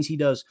 All the things he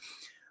does,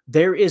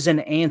 there is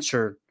an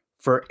answer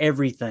for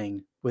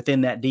everything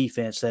within that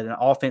defense that an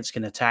offense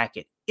can attack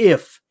it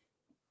if,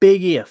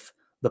 big if,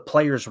 the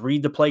players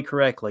read the play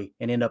correctly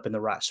and end up in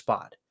the right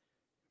spot.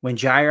 When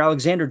Jair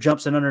Alexander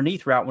jumps an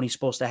underneath route when he's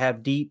supposed to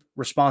have deep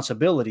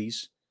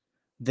responsibilities,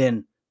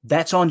 then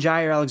that's on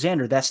Jair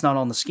Alexander. That's not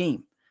on the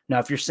scheme. Now,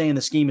 if you're saying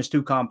the scheme is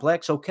too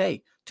complex,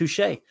 okay,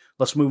 touche.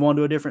 Let's move on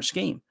to a different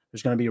scheme.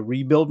 There's going to be a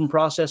rebuilding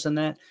process in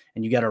that,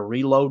 and you got to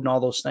reload and all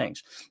those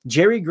things.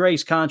 Jerry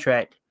Gray's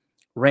contract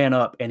ran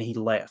up, and he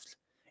left.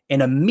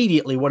 And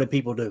immediately, what did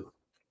people do?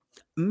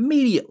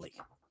 Immediately,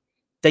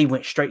 they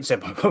went straight and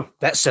said, oh,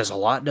 that says a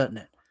lot, doesn't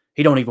it?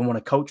 He don't even want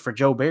to coach for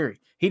Joe Barry.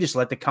 He just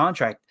let the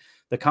contract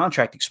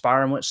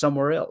expire and went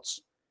somewhere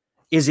else.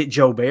 Is it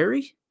Joe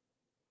Barry?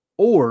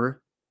 Or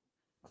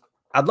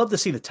I'd love to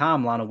see the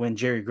timeline of when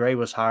Jerry Gray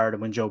was hired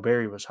and when Joe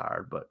Barry was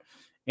hired. But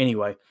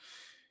anyway,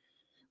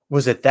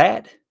 was it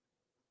that?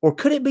 Or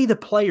could it be the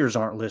players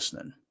aren't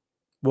listening?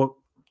 Well,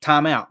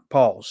 time out,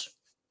 pause.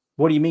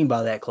 What do you mean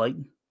by that,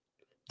 Clayton?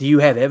 Do you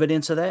have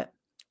evidence of that?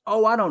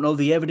 Oh, I don't know.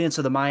 The evidence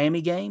of the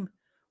Miami game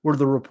where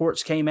the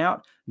reports came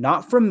out,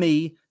 not from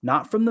me,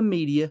 not from the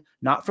media,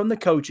 not from the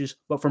coaches,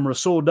 but from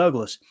Rasul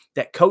Douglas,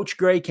 that Coach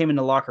Gray came in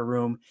the locker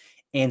room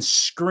and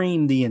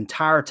screamed the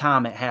entire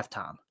time at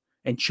halftime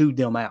and chewed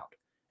them out.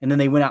 And then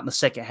they went out in the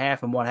second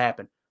half, and what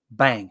happened?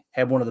 Bang,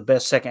 had one of the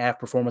best second half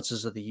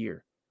performances of the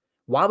year.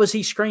 Why was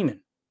he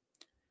screaming?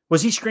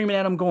 Was he screaming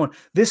at them going,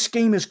 this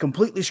scheme is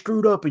completely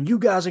screwed up and you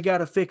guys have got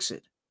to fix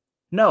it?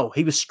 No,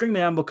 he was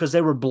screaming at them because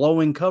they were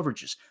blowing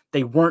coverages.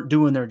 They weren't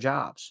doing their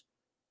jobs.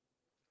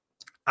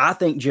 I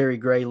think Jerry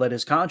Gray let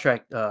his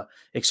contract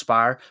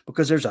expire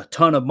because there's a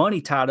ton of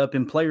money tied up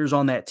in players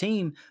on that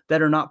team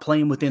that are not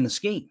playing within the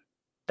scheme.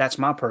 That's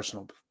my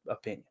personal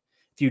opinion.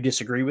 If you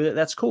disagree with it,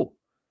 that's cool.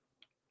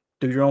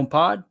 Do your own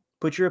pod,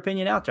 put your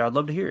opinion out there. I'd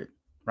love to hear it,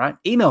 right?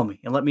 Email me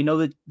and let me know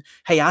that,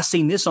 hey, I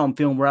seen this on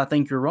film where I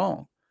think you're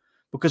wrong.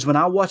 Because when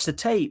I watch the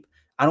tape,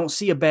 I don't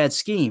see a bad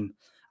scheme.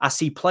 I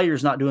see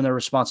players not doing their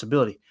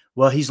responsibility.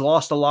 Well, he's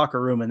lost the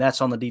locker room, and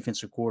that's on the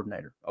defensive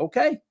coordinator.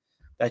 Okay,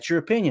 that's your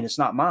opinion. It's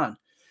not mine.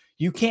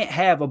 You can't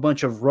have a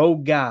bunch of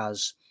rogue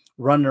guys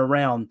running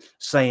around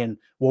saying,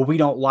 well, we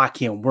don't like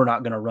him, we're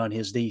not going to run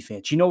his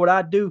defense. You know what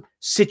I'd do?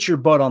 Sit your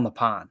butt on the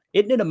pine.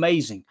 Isn't it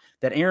amazing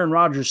that Aaron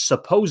Rodgers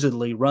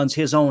supposedly runs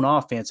his own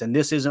offense, and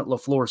this isn't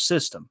LaFleur's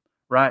system,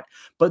 right?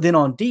 But then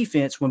on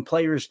defense, when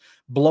players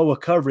blow a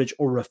coverage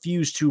or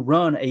refuse to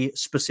run a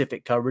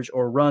specific coverage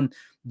or run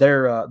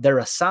their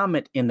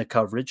assignment in the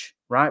coverage,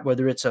 right,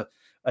 whether it's a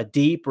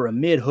deep or a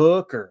mid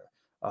hook or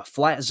a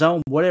flat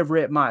zone, whatever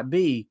it might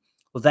be,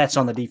 well, that's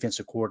on the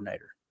defensive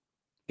coordinator.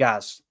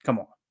 Guys, come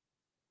on.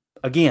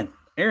 Again,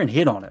 Aaron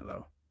hit on it,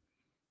 though.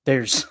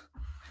 There's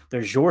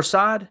your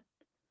side,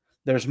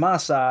 there's my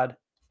side,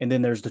 and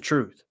then there's the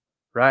truth,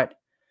 right?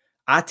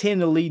 I tend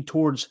to lead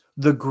towards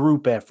the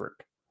group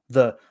effort,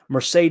 the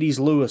Mercedes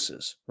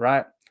Lewises,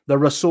 right? The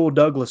Rasul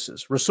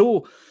Douglases.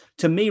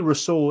 To me,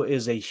 Rasul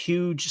is a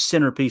huge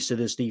centerpiece to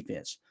this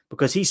defense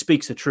because he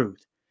speaks the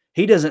truth.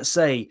 He doesn't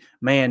say,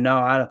 man,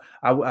 no,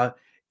 I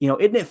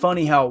isn't it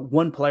funny how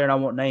one player, and I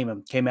won't name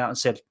him, came out and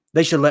said,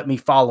 they should let me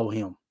follow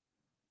him.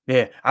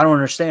 Yeah, I don't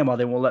understand why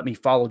they won't let me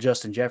follow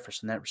Justin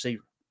Jefferson, that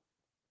receiver.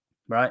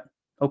 Right?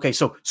 Okay,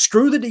 so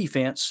screw the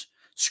defense,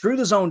 screw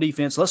the zone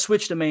defense. Let's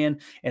switch to man,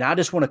 and I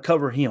just want to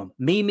cover him.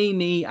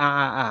 Me,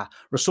 I.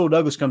 Rasul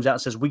Douglas comes out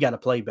and says, we got to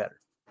play better.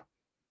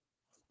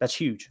 That's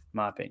huge, in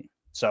my opinion.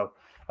 So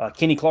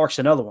Kenny Clark's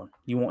another one.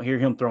 You won't hear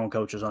him throwing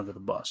coaches under the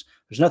bus.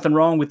 There's nothing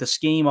wrong with the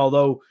scheme,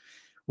 although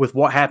with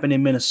what happened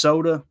in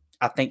Minnesota,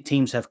 I think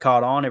teams have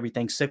caught on.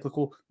 Everything's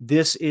cyclical.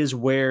 This is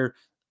where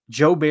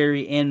Joe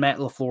Barry and Matt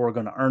LaFleur are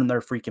going to earn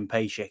their freaking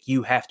paycheck.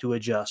 You have to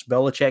adjust.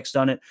 Belichick's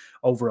done it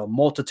over a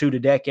multitude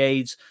of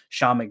decades.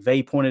 Sean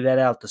McVay pointed that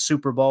out at the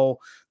Super Bowl.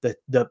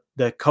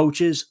 The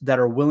coaches that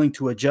are willing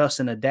to adjust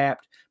and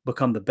adapt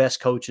become the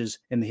best coaches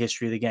in the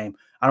history of the game.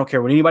 I don't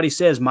care what anybody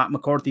says. Mike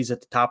McCarthy's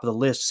at the top of the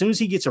list. As soon as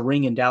he gets a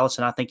ring in Dallas,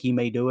 and I think he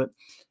may do it,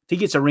 if he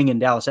gets a ring in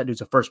Dallas, that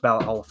dude's a first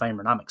ballot Hall of Famer,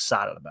 and I'm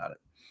excited about it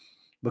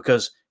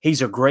because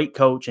he's a great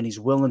coach and he's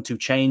willing to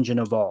change and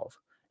evolve.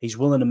 He's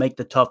willing to make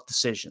the tough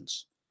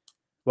decisions.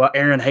 Well,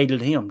 Aaron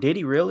hated him. Did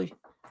he really?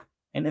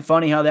 Isn't it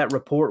funny how that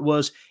report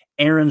was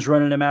Aaron's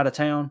running him out of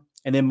town?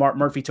 And then Mark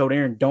Murphy told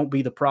Aaron, don't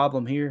be the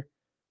problem here.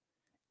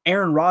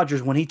 Aaron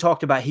Rodgers, when he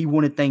talked about he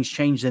wanted things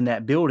changed in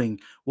that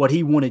building, what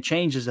he wanted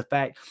changed is the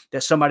fact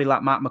that somebody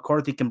like Mike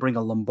McCarthy can bring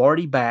a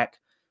Lombardi back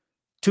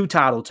to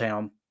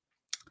Titletown.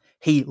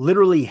 He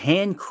literally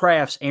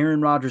handcrafts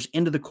Aaron Rodgers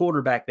into the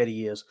quarterback that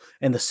he is.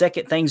 And the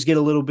second things get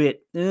a little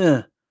bit,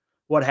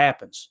 what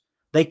happens?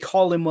 They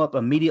call him up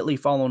immediately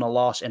following a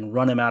loss and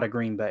run him out of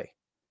Green Bay.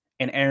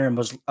 And Aaron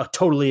was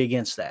totally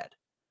against that.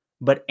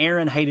 But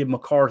Aaron hated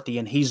McCarthy,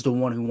 and he's the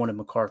one who wanted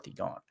McCarthy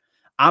gone.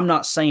 I'm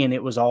not saying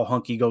it was all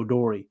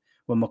hunky-go-dory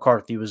when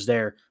McCarthy was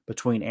there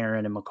between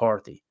Aaron and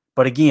McCarthy.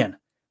 But again,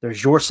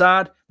 there's your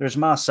side, there's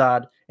my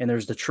side, and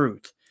there's the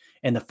truth.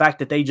 And the fact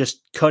that they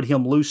just cut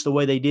him loose the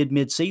way they did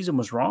midseason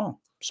was wrong.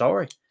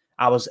 Sorry.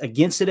 I was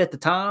against it at the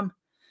time,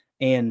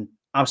 and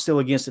I'm still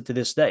against it to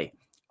this day.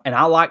 And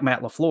I like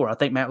Matt LaFleur. I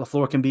think Matt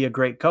LaFleur can be a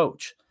great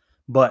coach.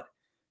 But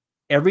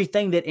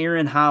everything that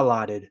Aaron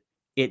highlighted,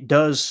 it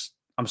does,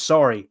 I'm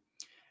sorry,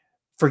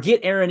 forget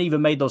Aaron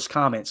even made those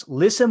comments.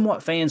 Listen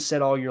what fans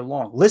said all year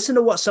long. Listen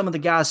to what some of the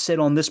guys said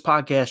on this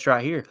podcast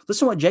right here.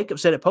 Listen to what Jacob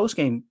said at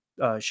postgame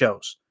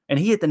shows. And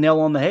he hit the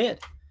nail on the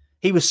head.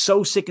 He was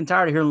so sick and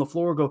tired of hearing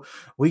LaFleur go,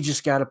 we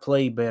just got to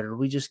play better.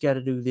 We just got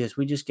to do this.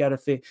 We just got to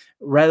fix.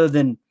 Rather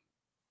than,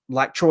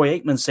 like Troy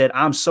Aikman said,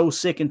 I'm so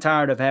sick and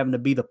tired of having to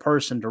be the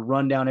person to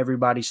run down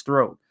everybody's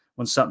throat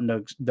when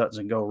something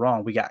doesn't go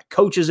wrong. We got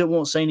coaches that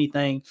won't say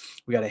anything.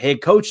 We got a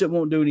head coach that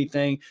won't do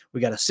anything.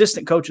 We got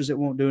assistant coaches that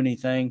won't do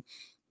anything.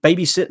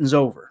 Babysitting's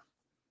over,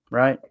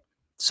 right?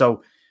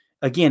 So,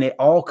 again, it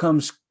all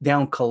comes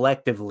down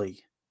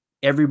collectively.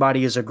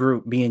 Everybody as a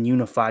group being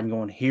unified and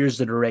going, here's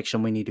the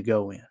direction we need to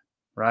go in,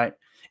 right?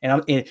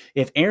 And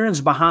if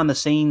Aaron's behind the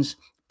scenes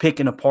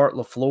picking apart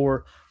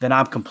LaFleur, then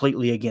I'm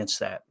completely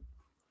against that.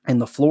 And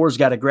LaFleur's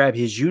got to grab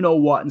his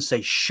you-know-what and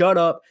say, shut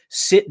up,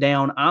 sit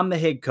down, I'm the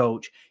head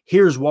coach,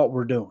 here's what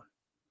we're doing.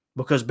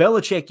 Because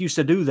Belichick used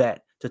to do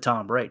that to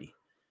Tom Brady.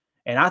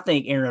 And I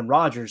think Aaron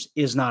Rodgers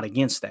is not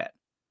against that.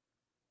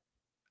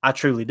 I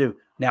truly do.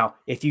 Now,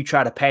 if you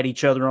try to pat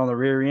each other on the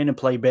rear end and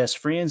play best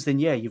friends, then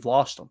yeah, you've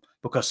lost them.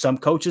 Because some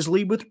coaches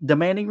lead with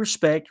demanding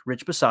respect,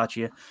 Rich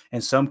Bisaccia,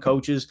 and some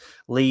coaches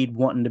lead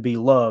wanting to be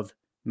loved,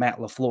 Matt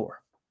LaFleur.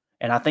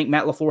 And I think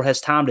Matt LaFleur has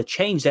time to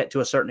change that to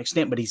a certain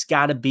extent, but he's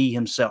got to be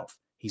himself.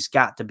 He's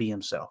got to be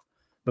himself.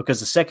 Because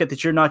the second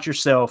that you're not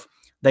yourself,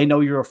 they know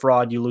you're a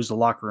fraud, you lose the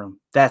locker room.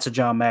 That's a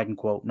John Madden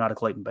quote, not a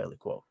Clayton Bailey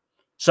quote.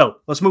 So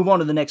let's move on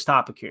to the next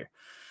topic here.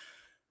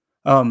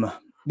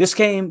 This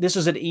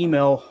is an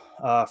email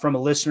from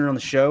a listener on the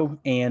show,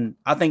 and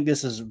I think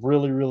this is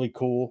really, really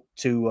cool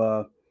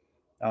to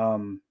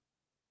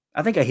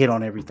I think I hit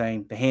on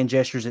everything. The hand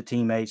gestures at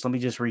teammates. Let me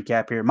just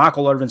recap here.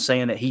 Michael Irvin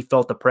saying that he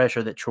felt the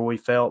pressure that Troy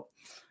felt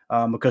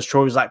because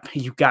Troy was like,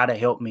 you got to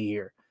help me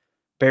here.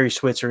 Barry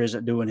Switzer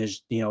isn't doing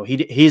his,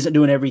 he isn't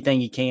doing everything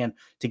he can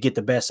to get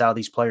the best out of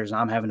these players, and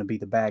I'm having to be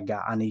the bad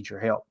guy. I need your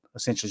help.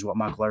 essentially is what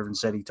Michael Irvin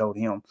said he told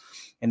him.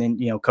 And then,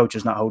 coach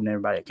is not holding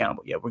everybody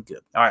accountable. Yeah, we're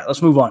good. All right,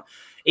 let's move on.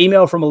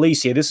 Email from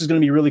Alicia. This is going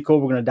to be really cool.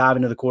 We're going to dive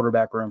into the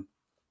quarterback room.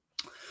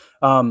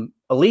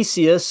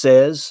 Alicia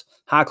says,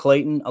 "Hi,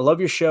 Clayton. I love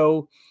your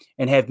show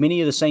and have many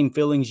of the same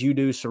feelings you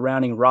do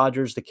surrounding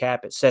Rodgers, the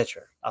cap,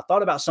 etc. I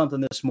thought about something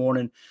this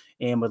morning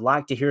and would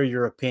like to hear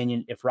your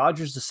opinion. If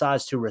Rodgers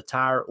decides to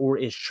retire or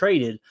is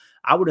traded,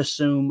 I would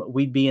assume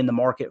we'd be in the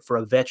market for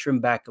a veteran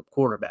backup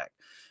quarterback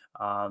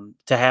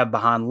to have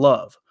behind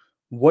Love.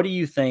 What do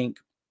you think?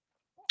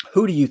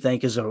 Who do you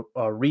think is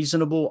a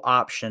reasonable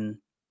option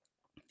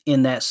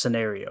in that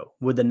scenario?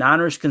 Would the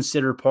Niners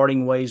consider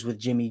parting ways with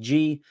Jimmy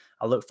G?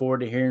 I look forward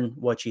to hearing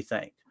what you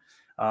think."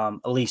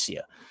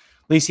 Alicia,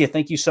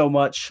 thank you so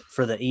much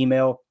for the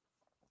email.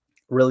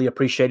 Really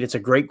appreciate it. It's a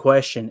great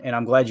question, and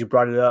I'm glad you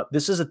brought it up.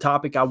 This is a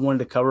topic I wanted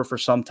to cover for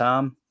some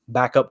time,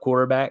 backup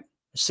quarterback,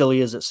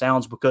 silly as it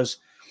sounds, because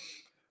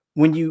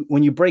when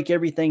you break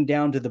everything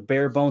down to the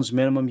bare bones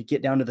minimum, you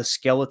get down to the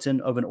skeleton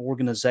of an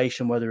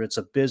organization, whether it's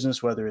a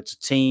business, whether it's a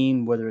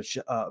team, whether it's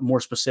more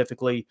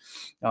specifically,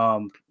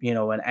 an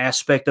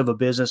aspect of a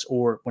business,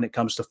 or when it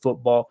comes to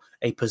football,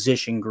 a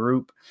position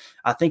group.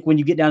 I think when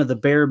you get down to the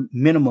bare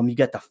minimum, you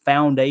got the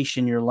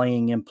foundation you're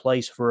laying in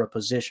place for a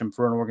position,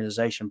 for an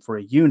organization, for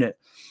a unit.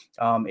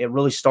 It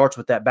really starts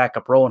with that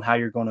backup role and how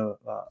you're going to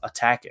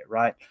attack it,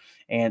 right?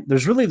 And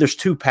there's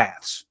two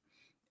paths,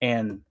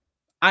 and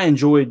I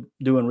enjoyed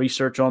doing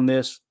research on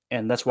this,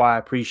 and that's why I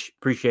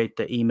appreciate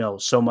the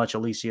emails so much,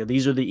 Alicia.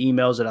 These are the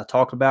emails that I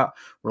talk about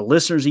where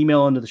listeners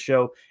email into the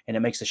show, and it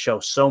makes the show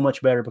so much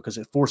better because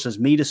it forces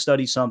me to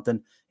study something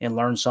and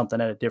learn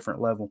something at a different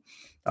level.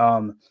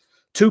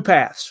 Two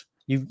paths.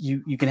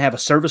 You can have a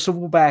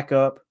serviceable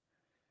backup,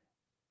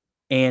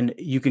 and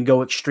you can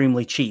go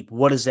extremely cheap.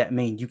 What does that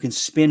mean? You can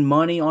spend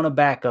money on a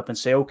backup and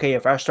say, okay,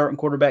 if our starting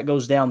quarterback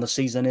goes down, the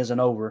season isn't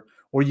over.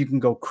 Or you can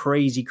go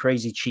crazy,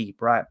 crazy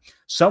cheap, right?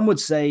 Some would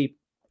say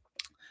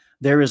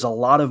there is a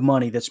lot of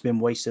money that's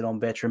been wasted on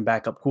veteran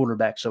backup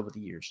quarterbacks over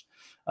the years.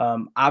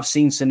 I've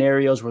seen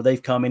scenarios where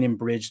they've come in and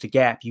bridged the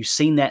gap. You've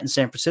seen that in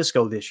San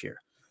Francisco this year.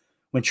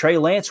 When Trey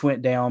Lance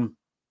went down,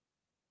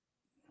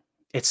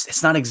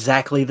 it's not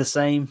exactly the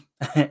same.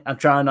 I'm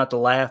trying not to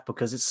laugh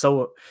because it's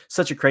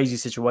such a crazy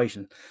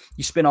situation.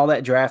 You spend all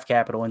that draft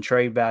capital and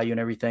trade value and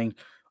everything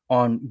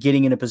on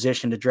getting in a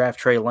position to draft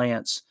Trey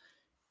Lance,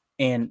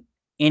 and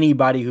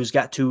anybody who's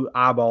got two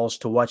eyeballs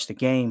to watch the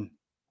game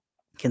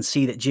can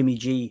see that Jimmy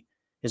G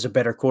is a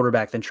better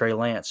quarterback than Trey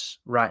Lance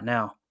right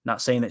now.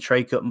 Not saying that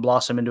Trey couldn't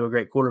blossom into a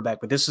great quarterback,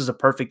 but this is a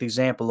perfect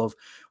example of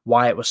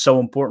why it was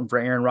so important for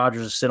Aaron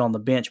Rodgers to sit on the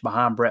bench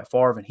behind Brett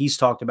Favre, and he's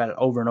talked about it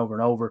over and over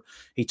and over.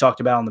 He talked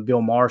about it on the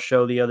Bill Maher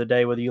show the other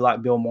day, whether you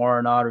like Bill Maher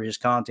or not, or his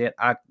content.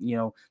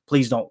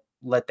 Please don't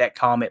let that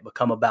comment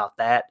become about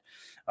that,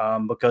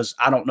 because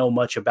I don't know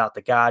much about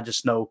the guy. I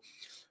just know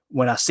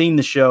when I seen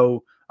the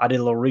show, I did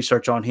a little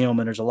research on him,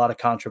 and there's a lot of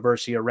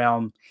controversy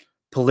around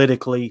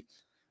politically.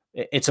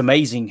 It's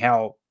amazing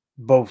how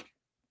both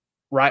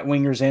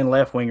right-wingers and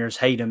left-wingers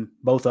hate him.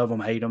 Both of them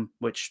hate him,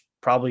 which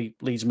probably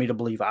leads me to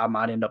believe I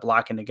might end up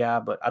liking the guy,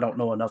 but I don't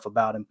know enough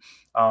about him.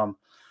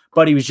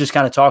 But he was just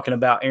kind of talking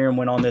about, Aaron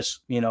went on this,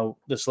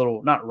 this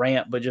little, not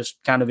rant, but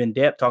just kind of in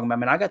depth talking about,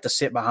 man, I got to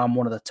sit behind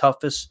one of the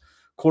toughest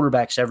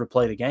quarterbacks to ever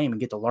play the game and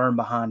get to learn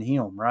behind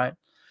him, right?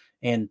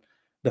 And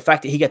the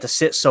fact that he got to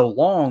sit so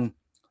long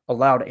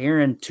allowed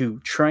Aaron to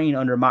train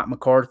under Mike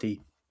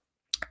McCarthy,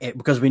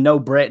 because we know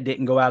Brett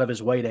didn't go out of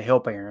his way to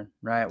help Aaron,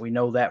 right? We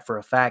know that for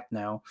a fact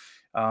now.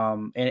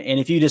 And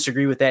if you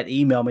disagree with that,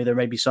 email me. There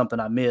may be something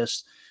I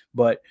missed,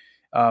 but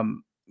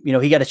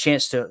he got a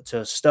chance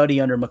to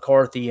study under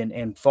McCarthy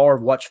and Favre,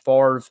 watch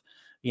Favre,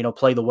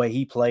 play the way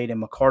he played, and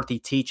McCarthy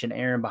teaching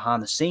Aaron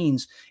behind the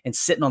scenes, and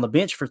sitting on the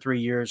bench for 3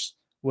 years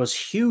was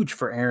huge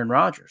for Aaron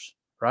Rodgers,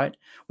 right?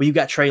 Well, you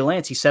got Trey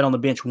Lance. He sat on the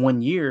bench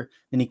 1 year,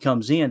 then he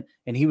comes in,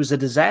 and he was a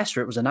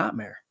disaster. It was a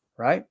nightmare,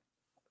 right?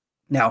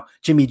 Now,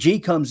 Jimmy G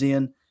comes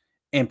in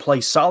and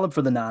plays solid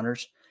for the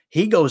Niners.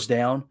 He goes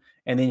down,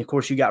 and then, of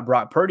course, you got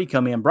Brock Purdy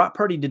come in. Brock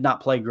Purdy did not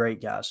play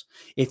great, guys.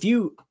 If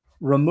you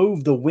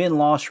remove the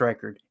win-loss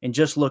record and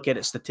just look at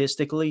it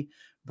statistically,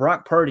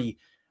 Brock Purdy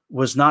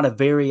was not a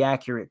very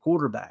accurate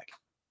quarterback.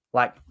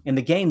 Like, in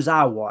the games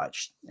I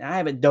watched, I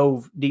haven't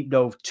deep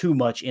dove too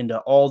much into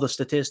all the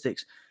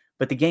statistics,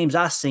 but the games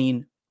I've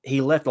seen,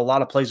 he left a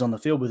lot of plays on the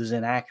field with his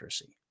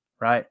inaccuracy,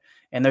 right?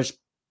 And there's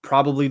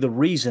probably the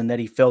reason that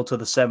he fell to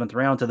the 7th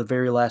round, to the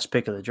very last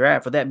pick of the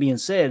draft. With that being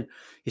said,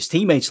 his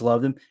teammates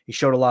loved him. He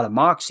showed a lot of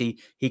moxie.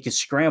 He could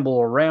scramble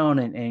around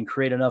and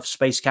create enough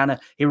space.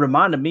 He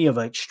reminded me of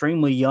an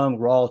extremely young,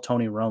 raw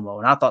Tony Romo,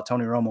 and I thought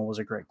Tony Romo was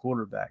a great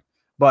quarterback.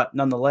 But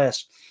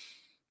nonetheless,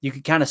 you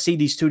can kind of see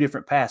these two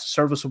different paths: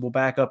 serviceable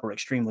backup or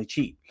extremely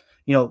cheap.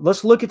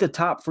 Let's look at the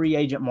top free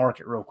agent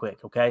market real quick,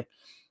 okay?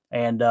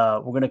 And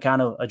we're going to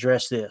kind of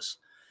address this.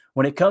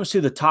 When it comes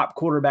to the top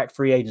quarterback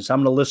free agents, I'm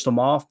going to list them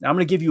off. I'm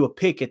going to give you a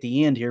pick at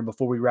the end here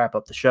before we wrap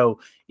up the show.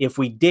 If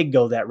we did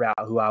go that route,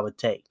 who I would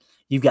take.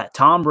 You've got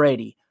Tom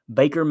Brady,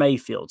 Baker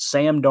Mayfield,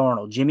 Sam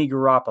Darnold, Jimmy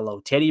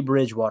Garoppolo, Teddy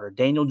Bridgewater,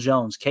 Daniel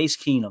Jones, Case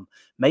Keenum,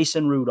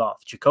 Mason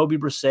Rudolph, Jacoby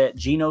Brissett,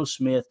 Geno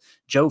Smith,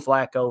 Joe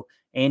Flacco,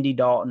 Andy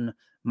Dalton,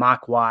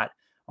 Mike White,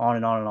 on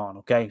and on and on.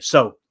 Okay,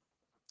 so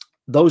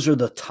those are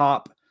the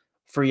top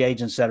free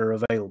agents that are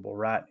available,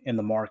 right, in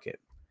the market.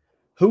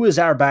 Who is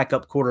our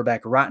backup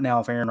quarterback right now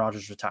if Aaron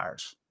Rodgers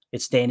retires?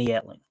 It's Danny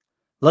Etling.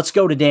 Let's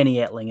go to Danny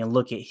Etling and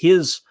look at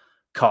his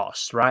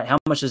costs, right? How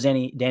much does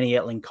Danny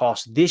Etling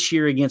cost this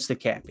year against the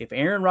cap? If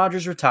Aaron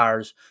Rodgers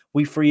retires,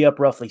 we free up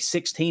roughly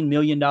 $16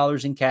 million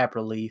in cap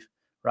relief,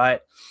 right?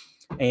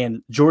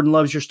 And Jordan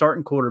Love's your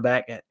starting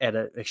quarterback at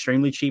an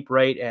extremely cheap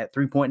rate at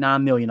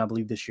 $3.9 million, I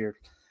believe, this year.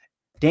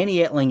 Danny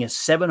Etling is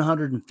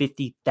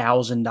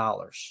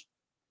 $750,000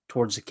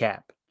 towards the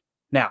cap.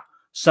 Now,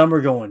 some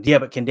are going, yeah,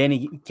 but can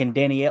Danny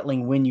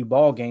Etling win you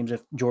ball games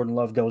if Jordan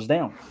Love goes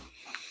down?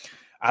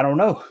 I don't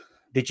know.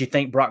 Did you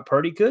think Brock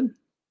Purdy could?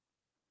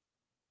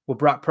 Well,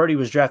 Brock Purdy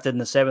was drafted in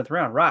the 7th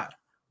round, right?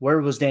 Where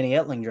was Danny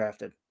Etling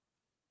drafted?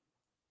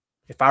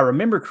 If I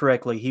remember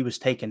correctly, he was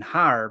taken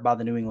higher by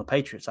the New England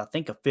Patriots. I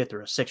think a 5th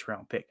or a 6th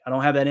round pick. I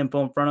don't have that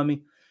info in front of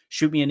me.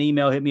 Shoot me an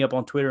email, hit me up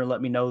on Twitter, and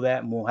let me know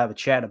that, and we'll have a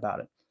chat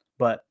about it.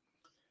 But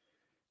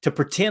to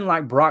pretend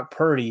like Brock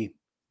Purdy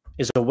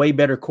is a way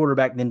better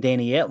quarterback than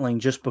Danny Etling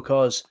just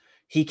because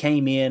he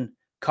came in,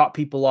 caught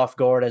people off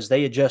guard as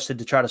they adjusted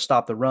to try to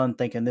stop the run,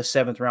 thinking this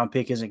 7th round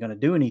pick isn't going to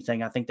do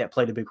anything. I think that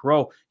played a big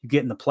role. You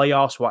get in the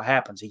playoffs, what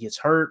happens? He gets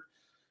hurt.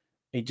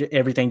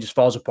 Everything just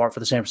falls apart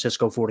for the San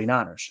Francisco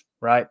 49ers,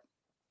 right?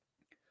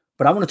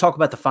 But I want to talk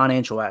about the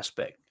financial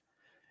aspect.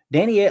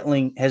 Danny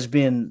Etling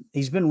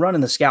he's been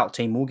running the scout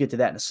team. We'll get to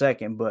that in a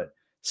second, but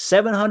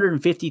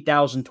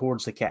 $750,000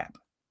 towards the cap.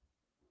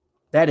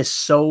 That is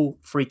so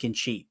freaking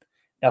cheap.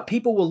 Now,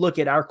 people will look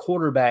at our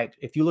quarterback.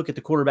 If you look at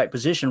the quarterback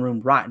position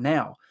room right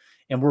now,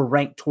 and we're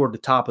ranked toward the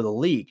top of the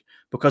league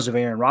because of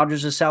Aaron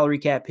Rodgers' salary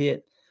cap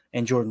hit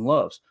and Jordan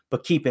Love's.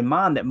 But keep in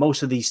mind that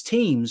most of these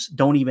teams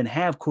don't even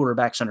have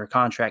quarterbacks under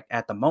contract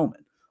at the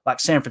moment. Like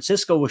San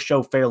Francisco will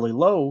show fairly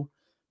low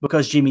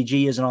because Jimmy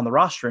G isn't on the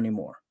roster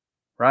anymore,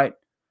 right?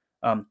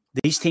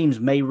 These teams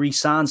may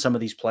re-sign some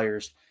of these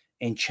players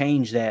and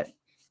change that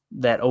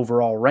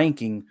overall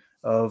ranking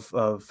of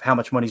how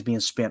much money is being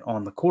spent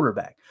on the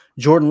quarterback.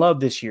 Jordan Love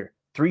this year,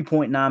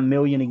 $3.9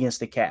 million against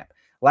the cap.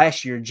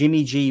 Last year,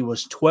 Jimmy G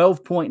was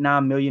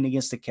 $12.9 million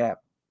against the cap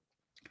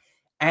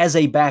as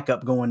a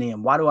backup going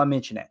in. Why do I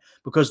mention that?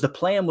 Because the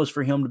plan was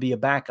for him to be a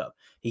backup.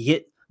 He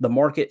hit the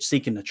market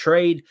seeking a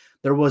trade.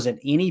 There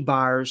wasn't any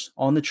buyers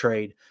on the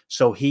trade,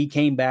 so he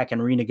came back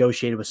and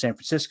renegotiated with San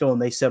Francisco,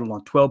 and they settled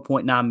on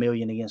 $12.9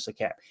 million against the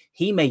cap.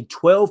 He made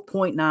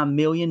 $12.9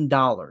 million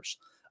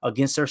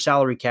against their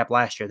salary cap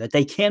last year that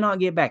they cannot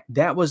get back.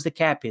 That was the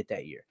cap hit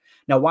that year.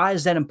 Now, why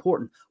is that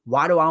important?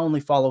 Why do I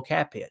only follow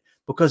cap hit?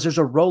 Because there's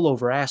a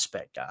rollover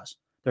aspect, guys.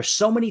 There's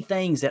so many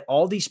things that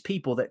all these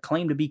people that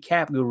claim to be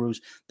cap gurus,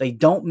 they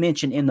don't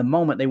mention in the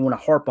moment. They want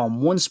to harp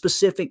on one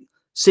specific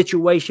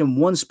situation,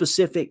 one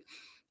specific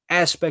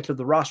aspect of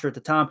the roster at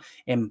the time,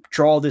 and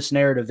draw this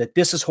narrative that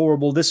this is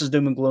horrible, this is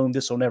doom and gloom,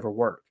 this will never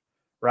work,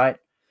 right?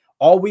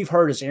 All we've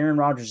heard is Aaron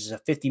Rodgers is a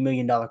 $50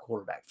 million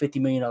quarterback,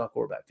 $50 million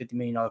quarterback, $50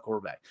 million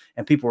quarterback.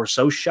 And people are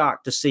so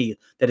shocked to see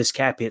that his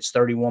cap hits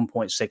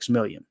 $31.6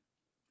 million,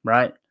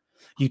 right?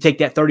 You take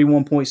that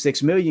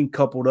 $31.6 million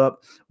coupled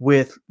up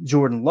with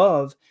Jordan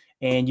Love,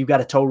 and you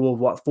got a total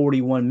of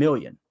 $41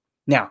 million.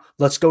 Now,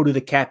 let's go to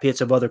the cap hits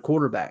of other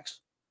quarterbacks.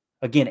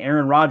 Again,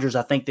 Aaron Rodgers,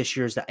 I think this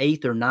year is the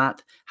 8th or 9th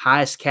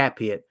highest cap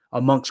hit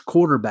amongst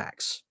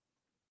quarterbacks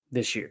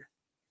this year.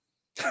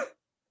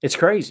 It's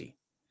crazy.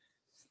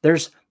 There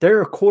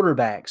are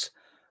quarterbacks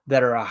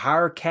that are a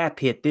higher cap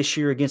hit this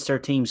year against their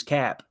team's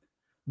cap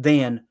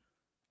than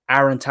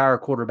our entire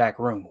quarterback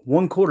room.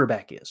 One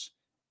quarterback is.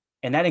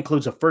 And that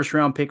includes a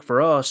first-round pick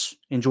for us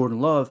in Jordan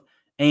Love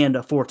and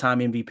a 4-time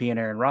MVP in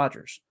Aaron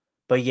Rodgers.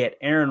 But yet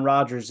Aaron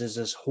Rodgers is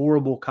this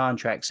horrible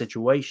contract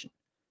situation.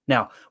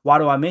 Now, why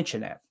do I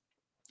mention that?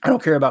 I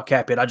don't care about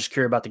cap hit. I just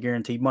care about the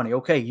guaranteed money.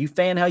 Okay, you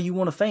fan how you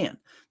want to fan.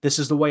 This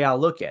is the way I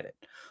look at it.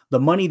 The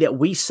money that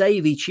we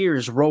save each year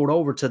is rolled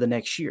over to the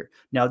next year.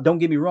 Now, don't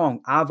get me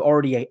wrong. I've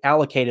already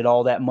allocated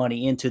all that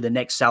money into the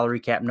next salary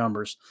cap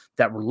numbers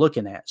that we're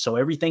looking at. So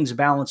everything's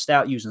balanced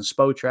out using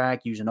Spotrac,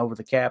 using over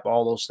the cap,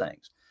 all those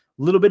things.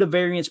 A little bit of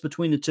variance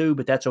between the two,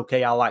 but that's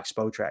okay. I like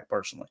Spotrac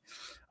personally.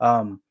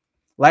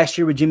 Last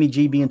year with Jimmy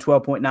G being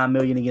 $12.9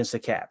 million against the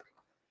cap.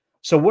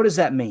 So what does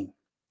that mean?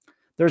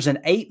 There's an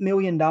 $8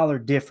 million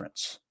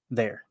difference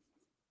there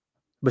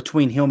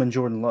between him and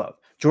Jordan Love.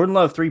 Jordan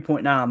Love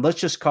 3.9. Let's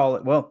just call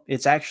it. Well,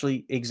 it's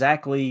actually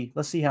exactly.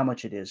 Let's see how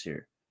much it is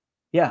here.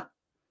 Yeah.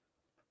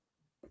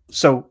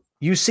 So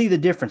you see the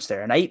difference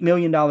there, an $8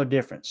 million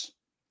difference.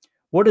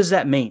 What does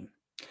that mean?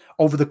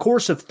 Over the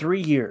course of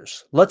 3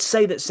 years, let's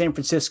say that San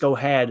Francisco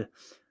had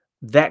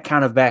that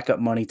kind of backup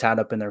money tied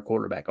up in their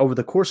quarterback. Over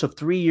the course of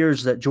 3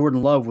 years that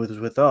Jordan Love was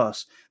with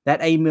us,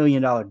 that $8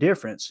 million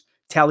difference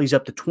tallies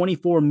up to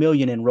 $24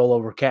 million in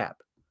rollover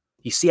cap.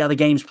 You see how the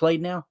game's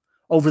played now?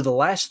 Over the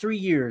last 3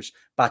 years,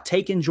 by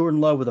taking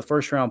Jordan Love with a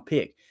first-round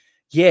pick,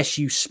 Yes,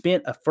 you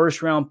spent a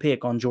first-round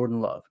pick on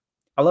Jordan Love.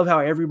 I love how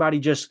everybody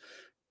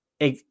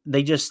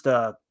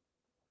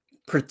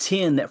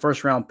pretend that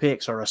first-round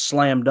picks are a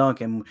slam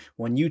dunk, and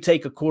when you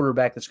take a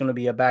quarterback that's going to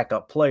be a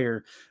backup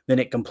player, then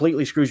it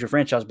completely screws your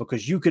franchise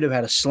because you could have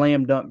had a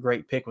slam dunk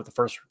great pick with the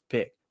first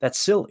pick. That's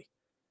silly.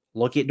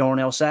 Look at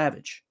Darnell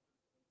Savage,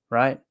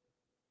 right?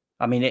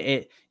 I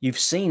mean, you've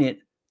seen it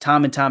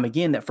time and time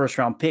again that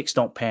first-round picks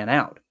don't pan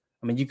out.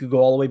 I mean, you could go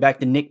all the way back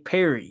to Nick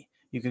Perry.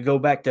 You could go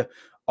back to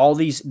all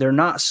these. They're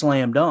not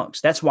slam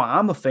dunks. That's why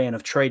I'm a fan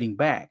of trading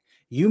back.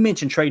 You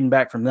mentioned trading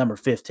back from number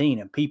 15,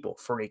 and people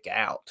freak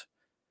out.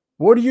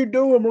 What are you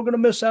doing? We're going to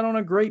miss out on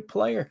a great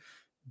player.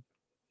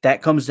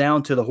 That comes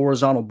down to the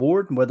horizontal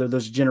board, whether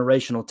there's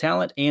generational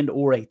talent and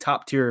or a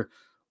top-tier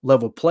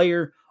level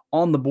player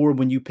on the board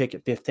when you pick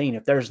at 15.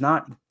 If there's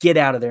not, get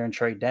out of there and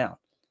trade down.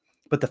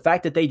 But the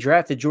fact that they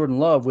drafted Jordan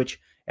Love, which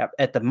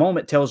at the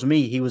moment tells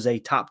me he was a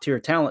top-tier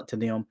talent to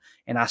them,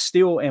 and I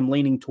still am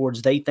leaning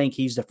towards they think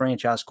he's the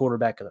franchise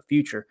quarterback of the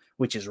future,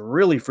 which is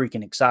really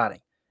freaking exciting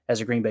as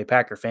a Green Bay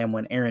Packer fan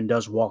when Aaron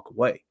does walk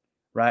away,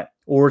 right?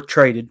 Or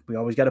traded. We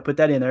always got to put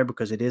that in there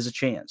because it is a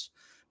chance.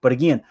 But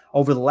again,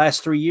 over the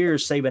last 3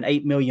 years, saving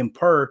 $8 million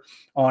per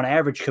on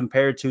average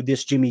compared to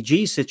this Jimmy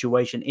G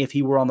situation, if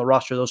he were on the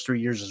roster those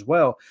 3 years as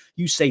well,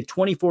 you save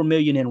 $24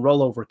 million in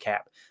rollover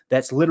cap.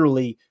 That's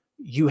literally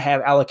you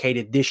have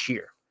allocated this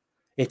year.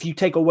 If you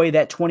take away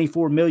that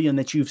 $24 million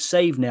that you've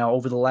saved now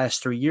over the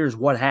last 3 years,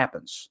 what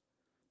happens?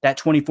 That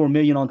 $24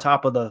 million on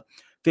top of the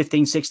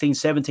 15, 16,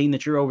 17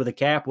 that you're over the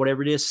cap,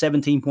 whatever it is,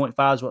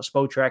 17.5 is what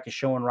Spotrac is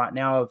showing right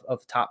now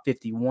of top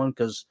 51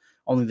 because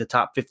only the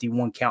top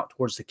 51 count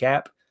towards the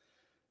cap.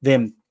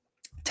 Then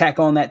tack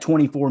on that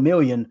 $24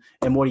 million,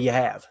 and what do you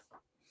have?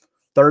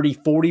 30,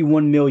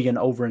 41 million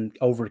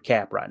over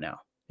cap right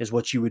now is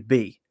what you would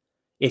be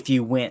if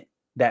you went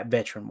that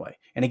veteran way.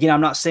 And again,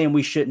 I'm not saying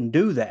we shouldn't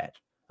do that.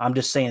 I'm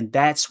just saying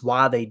that's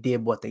why they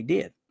did what they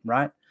did,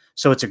 right?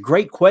 So it's a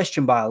great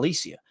question by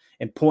Alicia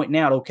and pointing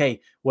out, okay,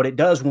 what it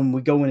does when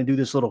we go in and do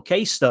this little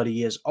case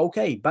study is,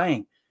 okay,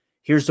 bang,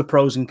 here's the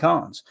pros and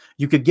cons.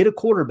 You could get a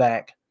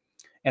quarterback,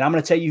 and I'm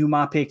going to tell you who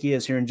my pick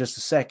is here in just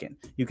a second.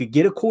 You could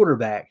get a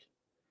quarterback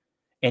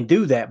and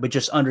do that, but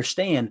just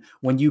understand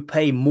when you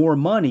pay more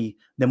money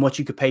than what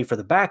you could pay for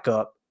the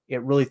backup,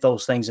 it really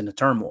throws things into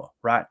turmoil,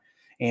 right?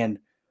 And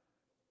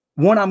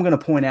one I'm going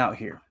to point out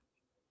here,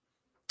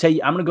 I'm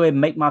going to go ahead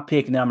and make my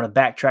pick, and then I'm going to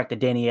backtrack to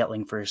Danny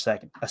Etling for a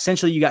second.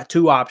 Essentially, you got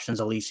two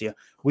options, Alicia.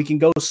 We can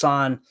go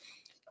sign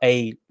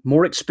a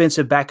more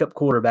expensive backup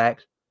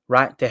quarterback,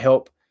 right, to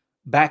help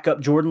back up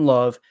Jordan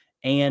Love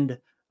and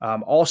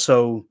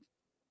also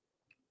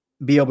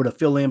be able to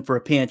fill in for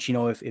a pinch. You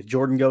know, if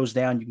Jordan goes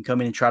down, you can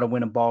come in and try to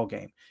win a ball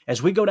game.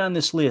 As we go down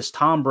this list,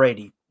 Tom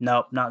Brady,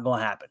 nope, not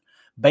going to happen.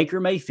 Baker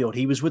Mayfield,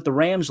 he was with the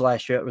Rams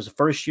last year. It was the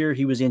first year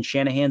he was in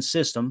Shanahan's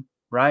system,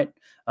 right?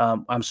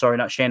 I'm sorry,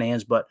 not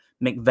Shanahan's, but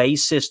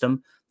McVay's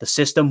system. The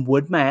system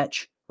would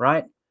match,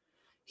 right?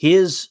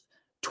 His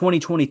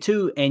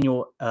 2022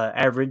 annual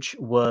average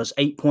was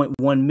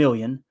 $8.1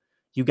 million.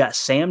 You got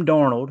Sam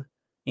Darnold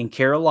in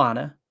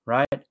Carolina,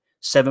 right?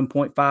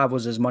 7.5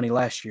 was his money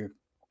last year.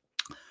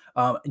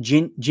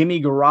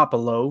 Jimmy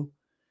Garoppolo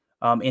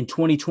in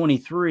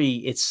 2023,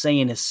 it's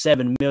saying is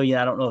 $7 million.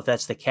 I don't know if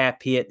that's the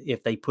cap hit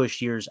if they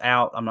push years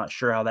out. I'm not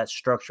sure how that's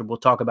structured. We'll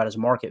talk about his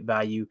market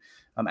value.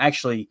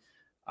 Actually,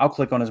 I'll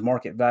click on his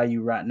market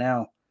value right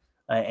now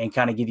and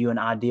kind of give you an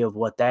idea of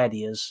what that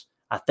is.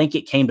 I think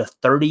it came to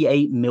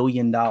 $38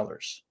 million.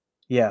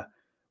 Yeah,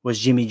 was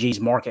Jimmy G's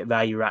market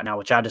value right now,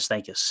 which I just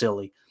think is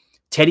silly.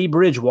 Teddy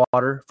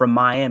Bridgewater from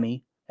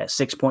Miami at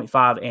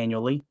 6.5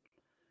 annually.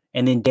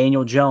 And then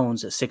Daniel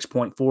Jones at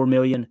 6.4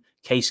 million,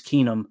 Case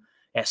Keenum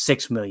at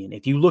 6 million.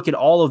 If you look at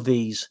all of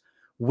these,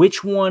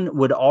 which one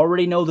would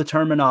already know the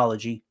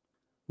terminology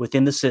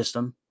within the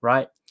system,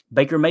 right?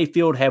 Baker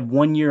Mayfield had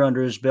 1 year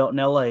under his belt in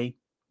LA,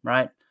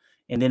 right?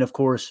 And then, of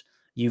course,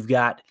 you've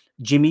got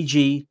Jimmy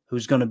G,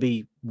 who's going to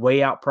be way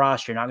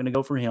outpriced. You're not going to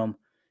go for him.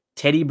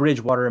 Teddy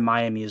Bridgewater in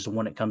Miami is the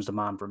one that comes to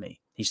mind for me.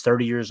 He's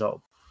 30 years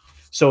old.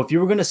 So if you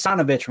were going to sign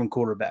a veteran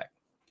quarterback,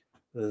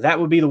 that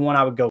would be the one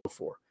I would go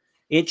for.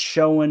 It's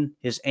showing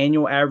his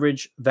annual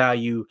average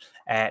value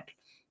at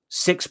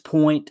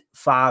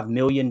 $6.5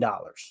 million,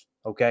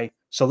 okay?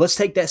 So let's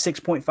take that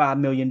 $6.5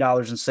 million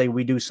and say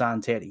we do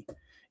sign Teddy.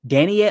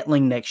 Danny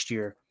Etling next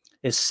year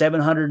is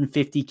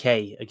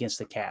 $750K against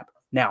the cap.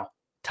 Now,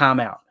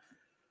 timeout.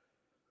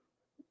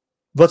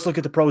 Let's look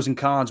at the pros and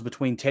cons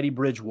between Teddy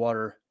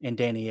Bridgewater and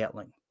Danny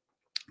Etling.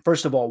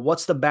 First of all,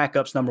 what's the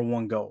backup's number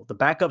one goal? The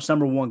backup's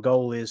number one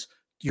goal is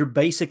you're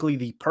basically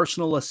the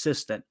personal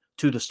assistant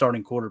to the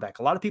starting quarterback.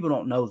 A lot of people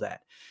don't know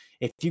that.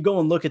 If you go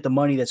and look at the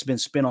money that's been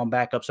spent on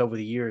backups over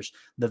the years,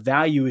 the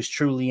value is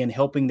truly in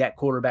helping that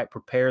quarterback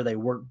prepare. They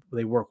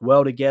work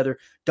well together.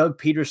 Doug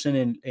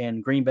Peterson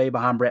and Green Bay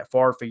behind Brett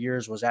Favre for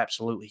years was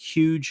absolutely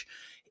huge.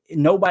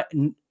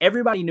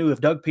 Everybody knew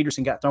if Doug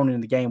Peterson got thrown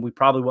into the game, we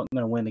probably wasn't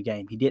going to win the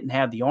game. He didn't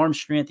have the arm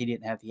strength. He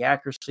didn't have the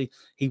accuracy.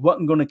 He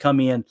wasn't going to come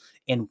in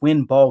and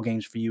win ball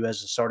games for you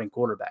as a starting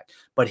quarterback.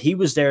 But he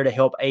was there to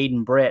help aid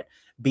and Brett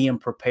being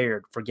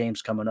prepared for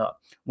games coming up.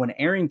 When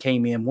Aaron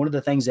came in, one of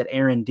the things that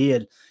Aaron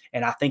did,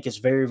 and I think it's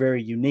very,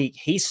 very unique,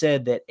 he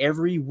said that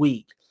every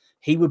week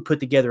he would put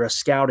together a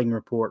scouting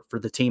report for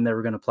the team that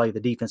were going to play, the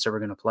defense that were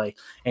going to play,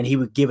 and he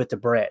would give it to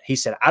Brett. He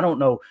said, I don't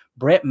know,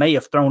 Brett may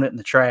have thrown it in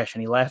the trash,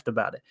 and he laughed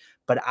about it,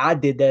 but I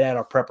did that out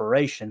of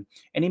preparation,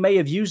 and he may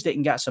have used it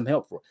and got some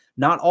help for it.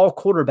 Not all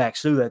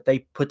quarterbacks do that. They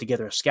put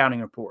together a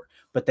scouting report,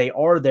 but they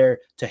are there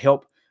to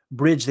help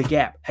bridge the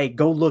gap. Hey,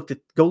 go look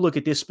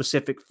at this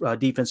specific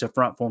defensive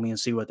front for me and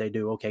see what they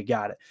do. Okay,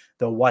 got it.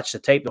 They'll watch the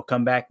tape. They'll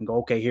come back and go,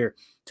 okay, here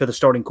to the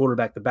starting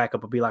quarterback. The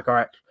backup will be like, all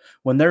right,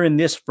 when they're in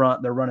this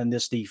front, they're running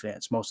this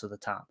defense most of the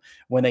time.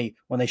 When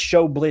they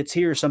show blitz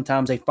here,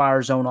 sometimes they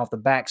fire zone off the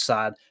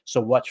backside.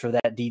 So watch for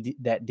that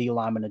D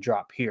lineman to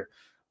drop here.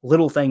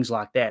 Little things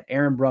like that.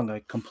 Aaron brung a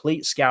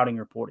complete scouting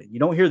report. You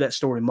don't hear that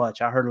story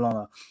much. I heard it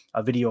on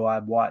a video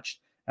I'd watched,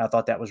 and I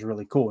thought that was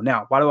really cool.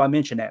 Now, why do I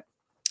mention that?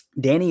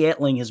 Danny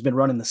Etling has been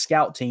running the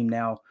scout team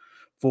now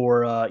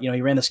for,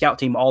 he ran the scout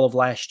team all of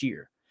last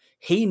year.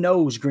 He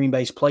knows Green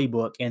Bay's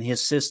playbook and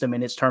his system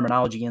and its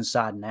terminology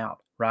inside and out,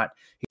 right?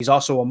 He's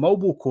also a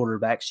mobile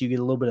quarterback, so you get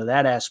a little bit of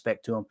that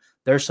aspect to him.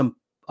 There's some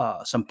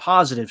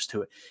positives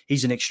to it.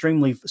 He's an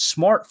extremely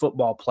smart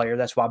football player.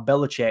 That's why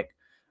Belichick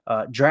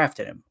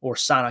drafted him or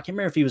signed. I can't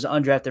remember if he was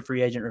an undrafted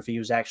free agent or if he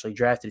was actually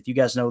drafted. If you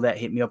guys know that,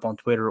 hit me up on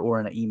Twitter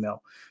or in an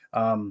email.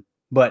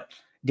 But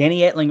Danny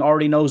Etling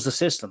already knows the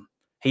system.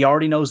 He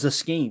already knows the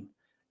scheme.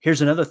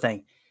 Here's another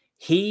thing.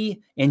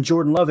 He and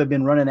Jordan Love have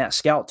been running that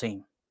scout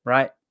team,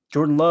 right?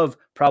 Jordan Love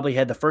probably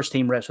had the first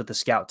team reps with the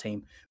scout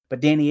team, but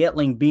Danny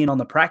Etling being on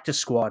the practice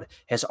squad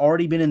has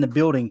already been in the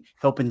building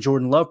helping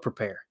Jordan Love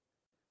prepare.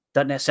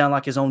 Doesn't that sound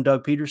like his own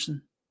Doug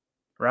Peterson,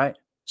 right?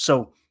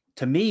 So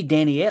to me,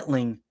 Danny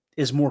Etling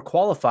is more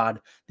qualified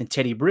than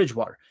Teddy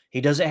Bridgewater.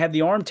 He doesn't have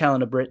the arm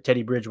talent of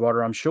Teddy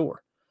Bridgewater, I'm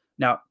sure.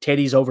 Now,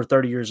 Teddy's over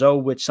 30 years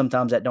old, which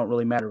sometimes that don't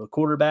really matter with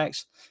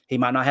quarterbacks. He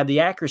might not have the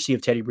accuracy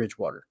of Teddy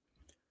Bridgewater.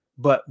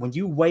 But when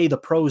you weigh the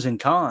pros and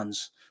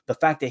cons, the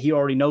fact that he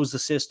already knows the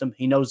system,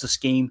 he knows the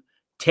scheme,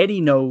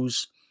 Teddy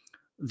knows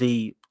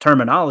the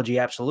terminology,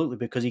 absolutely,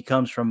 because he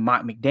comes from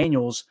Mike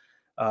McDaniel's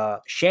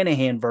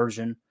Shanahan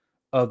version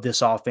of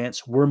this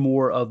offense. We're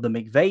more of the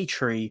McVay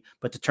tree,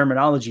 but the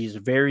terminology is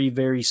very,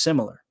 very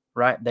similar,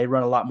 right? They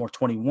run a lot more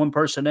 21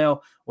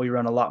 personnel. We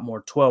run a lot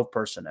more 12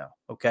 personnel,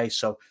 okay?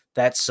 So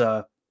that's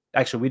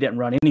actually, we didn't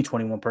run any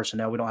 21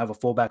 personnel. We don't have a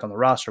fullback on the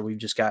roster. We've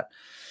just got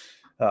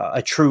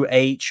a true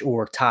H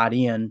or tight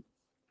end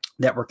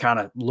that we're kind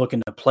of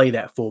looking to play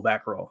that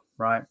fullback role,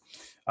 right?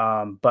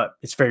 But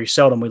it's very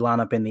seldom we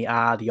line up in the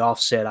eye, the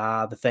offset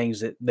eye, the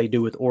things that they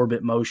do with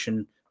orbit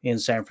motion in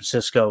San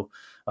Francisco,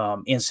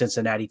 in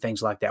Cincinnati,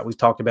 things like that. We've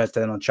talked about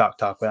that on Chalk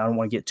Talk, but I don't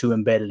want to get too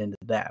embedded into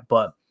that.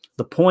 But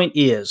the point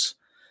is,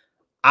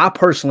 I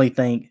personally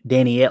think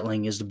Danny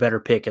Etling is the better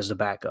pick as the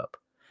backup.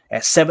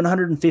 At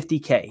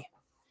 $750K,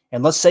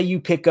 and let's say you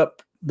pick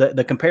up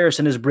the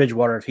comparison is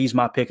Bridgewater if he's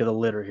my pick of the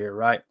litter here,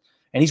 right?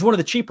 And he's one of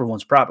the cheaper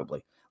ones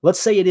probably. Let's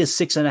say it is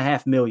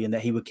 $6.5 million that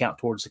he would count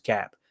towards the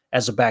cap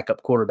as a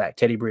backup quarterback,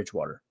 Teddy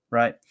Bridgewater,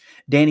 right?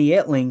 Danny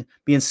Etling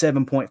being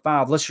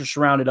 7.5, let's just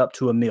round it up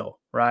to $1 million,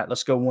 right?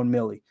 Let's go $1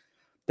 million.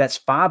 That's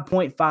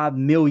 $5.5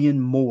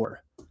 million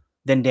more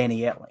than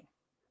Danny Etling.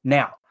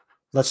 Now,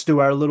 let's do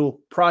our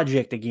little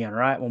project again,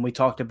 right? When we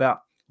talked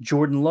about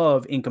Jordan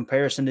Love in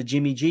comparison to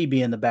Jimmy G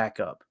being the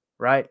backup,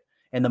 right?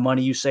 And the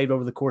money you saved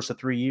over the course of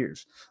 3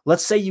 years.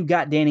 Let's say you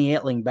got Danny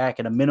Etling back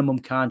at a minimum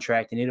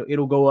contract, and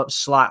it'll go up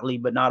slightly,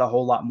 but not a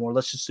whole lot more.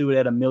 Let's just do it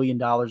at $1 million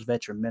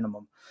veteran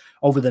minimum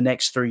over the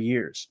next 3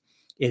 years.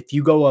 If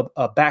you go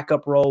a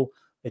backup role,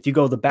 if you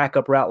go the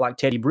backup route like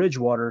Teddy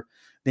Bridgewater,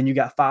 then you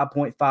got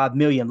 $5.5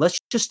 million. Let's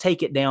just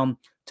take it down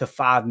to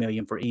 $5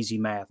 million for easy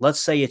math. Let's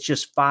say it's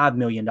just $5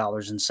 million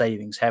in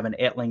savings, having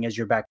Etling as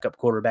your backup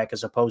quarterback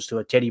as opposed to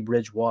a Teddy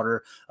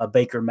Bridgewater, a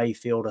Baker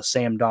Mayfield, a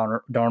Sam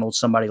Darnold,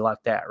 somebody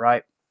like that,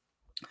 right?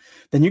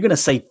 Then you're going to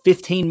save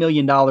 $15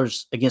 million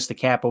against the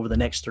cap over the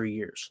next 3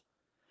 years.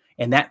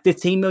 And that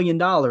 $15 million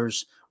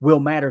will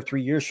matter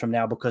 3 years from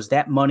now because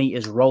that money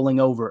is rolling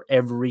over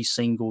every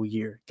single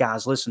year.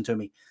 Guys, listen to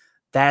me.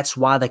 That's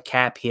why the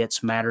cap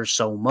hits matter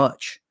so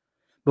much.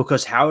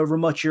 Because however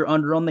much you're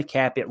under on the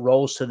cap, it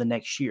rolls to the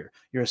next year.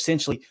 You're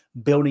essentially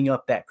building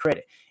up that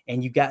credit.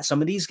 And you got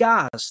some of these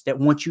guys that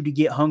want you to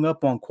get hung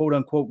up on quote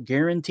unquote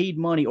guaranteed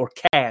money or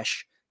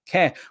cash.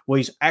 Well,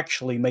 he's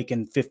actually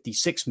making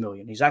 $56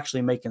 million. He's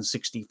actually making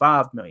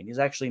 $65 million. He's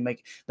actually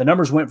making, the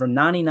numbers went from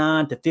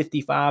 99 to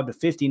 55 to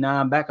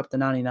 59, back up to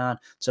 99.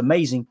 It's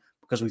amazing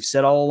because we've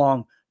said all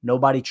along,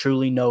 nobody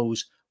truly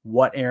knows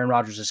what Aaron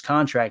Rodgers'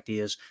 contract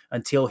is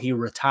until he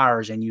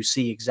retires and you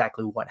see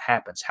exactly what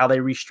happens, how they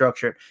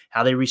restructure it,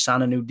 how they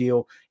re-sign a new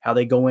deal, how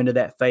they go into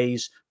that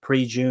phase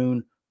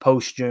pre-June,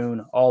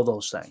 post-June, all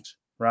those things,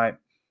 right?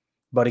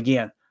 But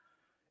again,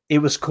 it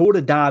was cool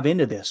to dive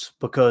into this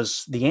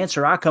because the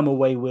answer I come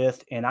away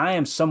with, and I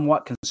am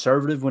somewhat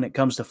conservative when it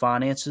comes to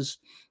finances.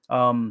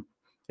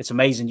 It's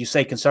amazing. You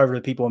say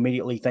conservative, people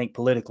immediately think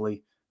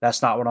politically.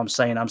 That's not what I'm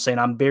saying. I'm saying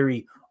I'm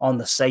very on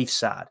the safe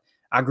side.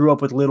 I grew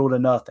up with little to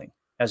nothing.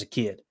 as a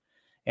kid.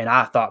 And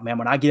I thought, man,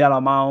 when I get out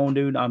on my own,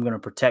 dude, I'm going to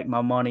protect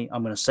my money.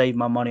 I'm going to save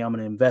my money. I'm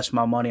going to invest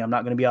my money. I'm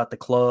not going to be out the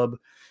club,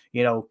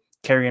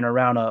 carrying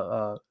around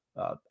a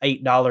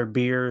 $8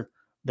 beer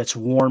that's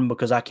warm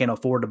because I can't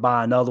afford to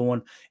buy another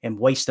one and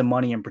wasting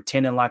money and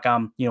pretending like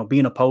I'm,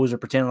 being a poser,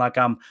 pretending like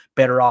I'm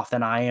better off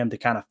than I am to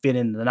kind of fit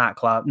into the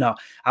nightclub. No,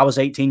 I was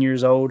 18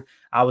 years old.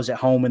 I was at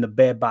home in the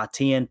bed by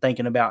 10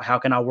 thinking about how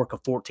can I work a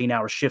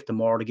 14-hour shift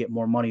tomorrow to get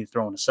more money to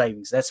throw in the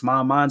savings. That's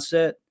my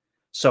mindset.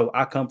 So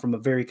I come from a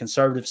very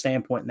conservative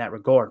standpoint in that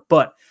regard.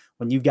 But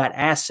when you've got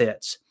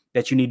assets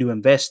that you need to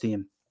invest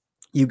in,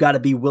 you've got to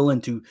be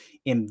willing to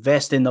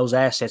invest in those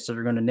assets that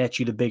are going to net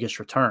you the biggest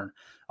return.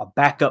 A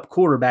backup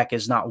quarterback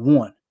is not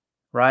one,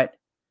 right?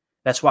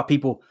 That's why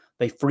people,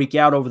 they freak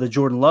out over the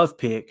Jordan Love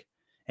pick,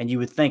 and you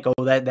would think,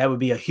 oh, that would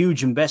be a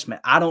huge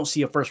investment. I don't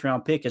see a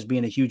first-round pick as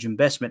being a huge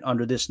investment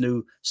under this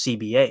new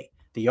CBA.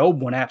 The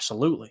old one,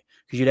 absolutely,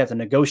 because you'd have to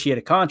negotiate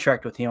a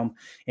contract with him,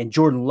 and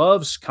Jordan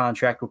Love's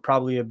contract would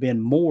probably have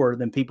been more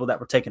than people that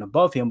were taken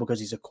above him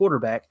because he's a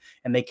quarterback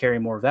and they carry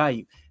more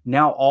value.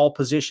 Now all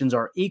positions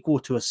are equal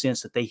to a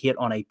sense that they hit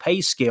on a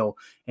pay scale,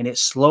 and it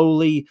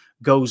slowly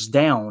goes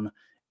down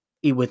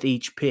with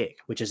each pick,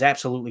 which is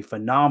absolutely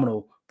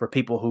phenomenal for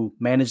people who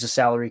manage the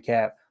salary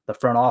cap, the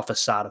front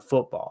office side of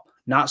football.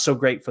 Not so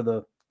great for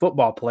the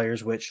football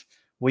players, which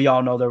we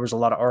all know there was a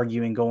lot of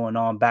arguing going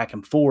on back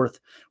and forth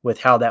with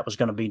how that was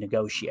going to be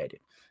negotiated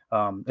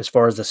as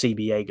far as the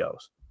CBA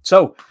goes.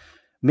 So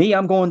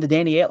I'm going the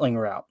Danny Etling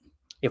route.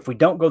 If we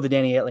don't go the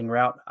Danny Etling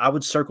route, I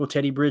would circle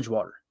Teddy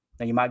Bridgewater.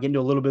 Now, you might get into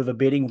a little bit of a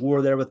bidding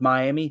war there with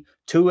Miami.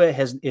 Tua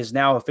is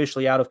now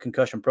officially out of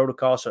concussion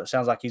protocol, so it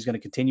sounds like he's going to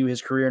continue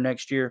his career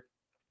next year.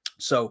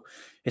 So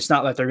it's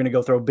not like they're going to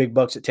go throw big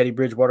bucks at Teddy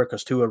Bridgewater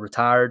because Tua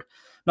retired.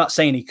 I'm not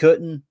saying he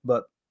couldn't,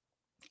 but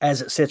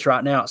as it sits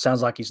right now, it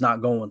sounds like he's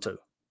not going to,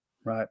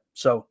 right?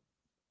 So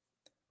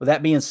with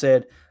that being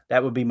said,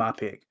 that would be my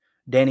pick.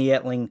 Danny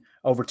Etling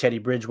over Teddy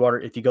Bridgewater.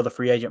 If you go the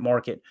free agent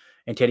market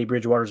and Teddy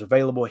Bridgewater is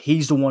available,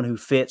 he's the one who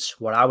fits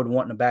what I would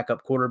want in a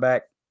backup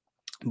quarterback.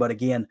 But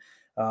again,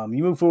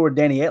 you move forward,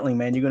 Danny Etling,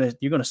 man,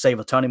 you're gonna save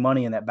a ton of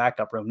money in that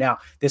backup room. Now,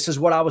 this is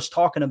what I was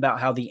talking about,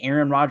 how the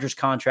Aaron Rodgers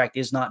contract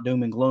is not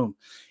doom and gloom.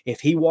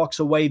 If he walks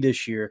away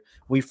this year,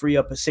 we free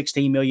up a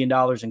 $16 million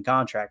in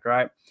contract,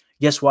 right?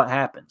 Guess what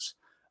happens?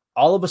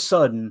 All of a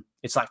sudden,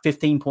 it's like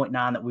 15.9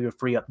 that we would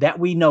free up. That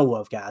we know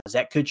of, guys.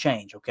 That could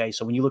change, okay?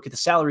 So when you look at the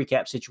salary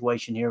cap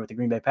situation here with the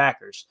Green Bay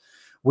Packers,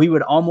 we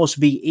would almost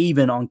be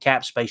even on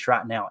cap space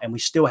right now, and we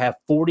still have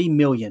 $40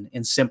 million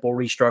in simple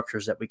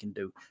restructures that we can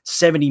do,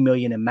 $70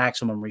 million in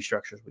maximum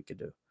restructures we could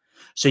do.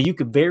 So you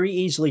could very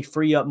easily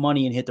free up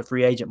money and hit the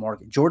free agent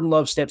market. Jordan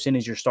Love steps in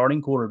as your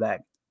starting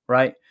quarterback,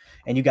 right?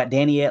 And you got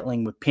Danny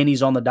Etling with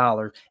pennies on the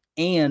dollar,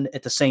 and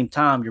at the same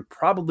time, you're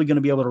probably going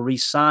to be able to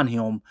re-sign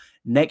him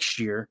next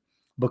year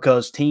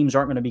because teams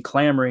aren't going to be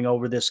clamoring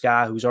over this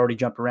guy who's already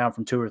jumped around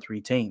from 2 or 3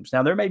 teams.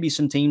 Now, there may be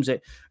some teams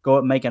that go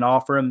up and make an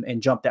offer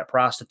and jump that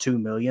price to $2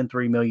 million,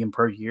 $3 million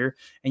per year,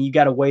 and you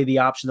got to weigh the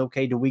options.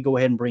 Okay, do we go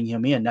ahead and bring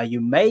him in? Now,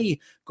 you may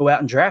go out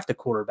and draft a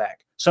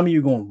quarterback. Some of you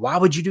are going, why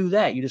would you do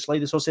that? You just lay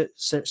this whole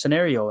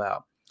scenario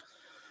out.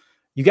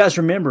 You guys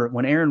remember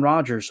when Aaron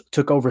Rodgers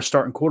took over as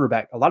starting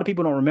quarterback, a lot of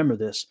people don't remember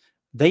this.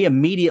 They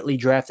immediately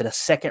drafted a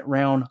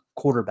second-round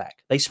quarterback.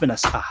 They spent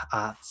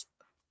a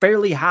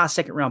fairly high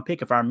second-round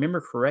pick, if I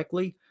remember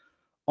correctly,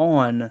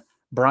 on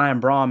Brian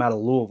Braum out of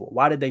Louisville.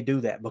 Why did they do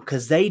that?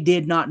 Because they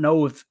did not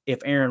know if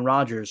Aaron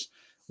Rodgers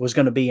was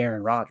going to be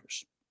Aaron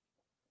Rodgers,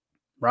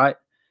 right?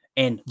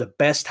 And the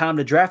best time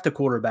to draft a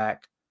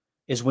quarterback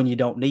is when you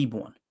don't need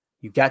one.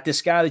 You've got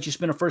this guy that you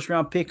spent a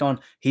first-round pick on.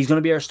 He's going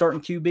to be our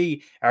starting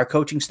QB. Our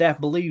coaching staff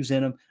believes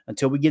in him.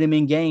 Until we get him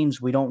in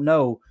games, we don't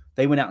know.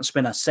 They went out and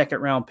spent a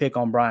second-round pick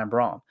on Brian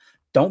Braum.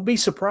 Don't be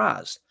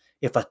surprised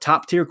if a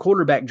top-tier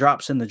quarterback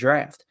drops in the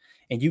draft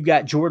and you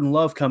got Jordan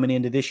Love coming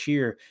into this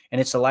year and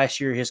it's the last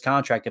year of his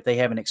contract if they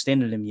haven't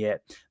extended him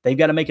yet. They've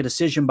got to make a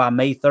decision by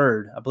May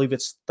 3rd. I believe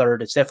it's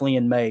 3rd. It's definitely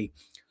in May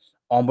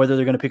on whether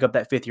they're going to pick up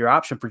that 5th-year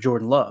option for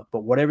Jordan Love.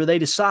 But whatever they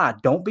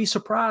decide, don't be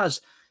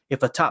surprised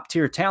if a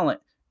top-tier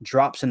talent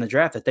drops in the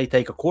draft that they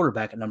take a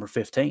quarterback at number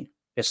 15.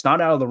 It's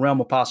not out of the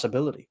realm of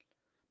possibility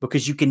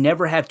because you can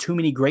never have too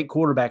many great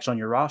quarterbacks on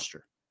your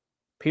roster,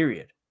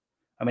 period.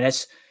 I mean,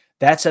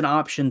 that's an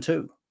option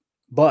too.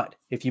 But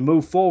if you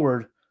move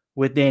forward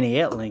with Danny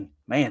Etling,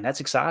 man, that's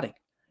exciting.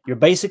 You're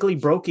basically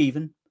broke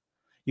even.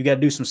 You got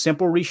to do some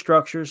simple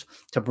restructures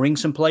to bring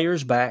some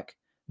players back,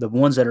 the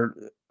ones that are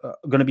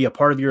going to be a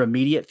part of your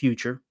immediate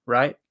future,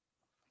 right?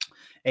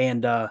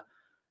 And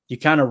you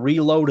kind of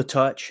reload a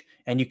touch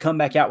and you come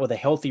back out with a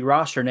healthy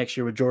roster next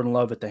year with Jordan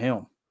Love at the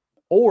helm.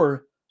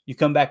 Or you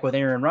come back with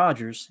Aaron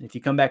Rodgers. If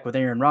you come back with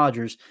Aaron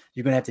Rodgers,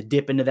 you're going to have to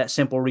dip into that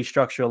simple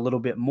restructure a little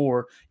bit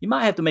more. You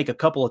might have to make a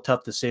couple of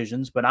tough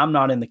decisions, but I'm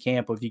not in the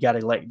camp of you got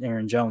to let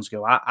Aaron Jones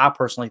go. I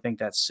personally think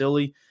that's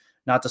silly.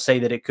 Not to say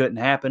that it couldn't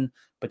happen,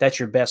 but that's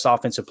your best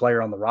offensive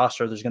player on the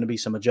roster. There's going to be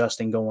some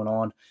adjusting going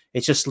on.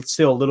 It's just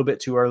still a little bit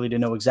too early to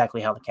know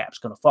exactly how the cap's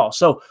going to fall.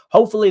 So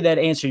hopefully that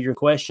answered your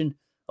question,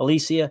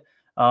 Alicia.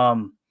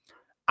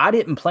 I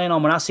didn't plan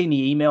on, when I seen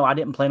the email, I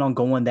didn't plan on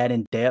going that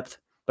in depth,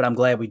 but I'm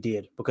glad we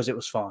did because it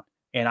was fun.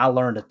 And I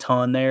learned a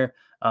ton there.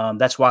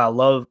 That's why I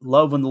love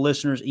when the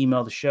listeners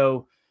email the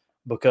show,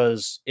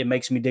 because it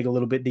makes me dig a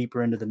little bit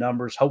deeper into the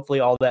numbers. Hopefully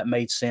all that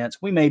made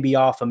sense. We may be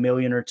off $1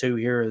 million or $2 million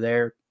here or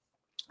there,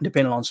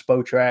 depending on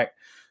Spotrac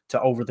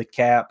to over the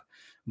cap.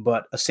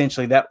 But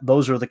essentially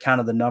those are the kind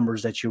of the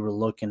numbers that you were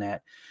looking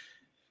at.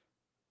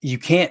 You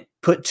can't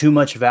put too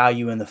much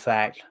value in the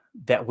fact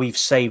that we've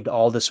saved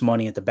all this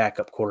money at the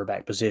backup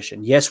quarterback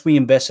position. Yes, we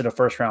invested a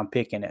first-round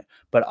pick in it,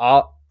 but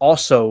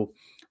also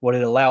what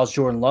it allows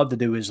Jordan Love to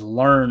do is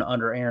learn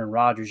under Aaron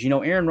Rodgers.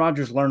 Aaron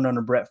Rodgers learned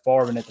under Brett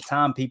Favre, and at the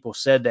time people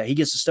said that he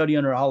gets to study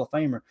under a Hall of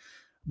Famer.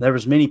 There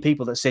was many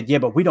people that said, yeah,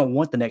 but we don't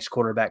want the next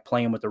quarterback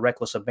playing with the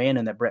reckless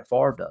abandon that Brett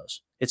Favre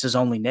does. It's his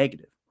only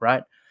negative,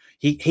 right?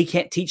 He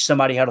can't teach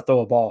somebody how to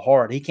throw a ball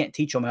hard. He can't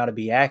teach them how to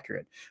be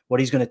accurate. What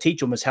he's going to teach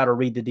them is how to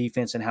read the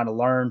defense and how to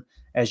learn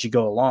as you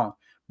go along.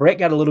 Brett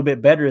got a little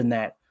bit better than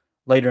that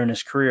later in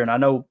his career, and I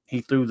know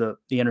he threw the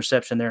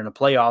interception there in the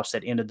playoffs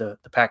that ended the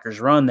Packers'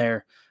 run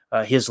there.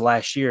 His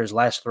last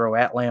throw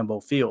at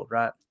Lambeau Field,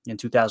 right, in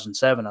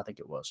 2007, I think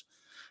it was.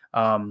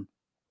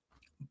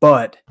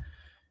 But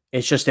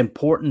it's just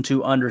important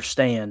to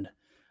understand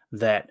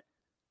that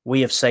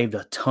we have saved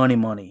a ton of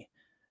money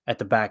at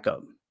the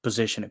backup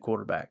position at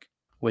quarterback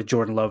with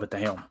Jordan Love at the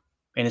helm.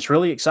 And it's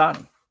really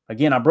exciting.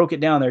 Again, I broke it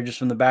down there just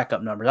from the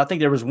backup numbers. I think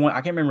there was one, I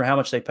can't remember how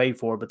much they paid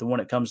for it, but the one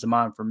that comes to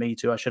mind for me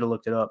too, I should have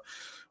looked it up,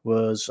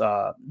 was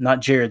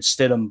not Jared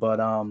Stidham, but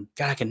God,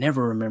 I can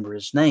never remember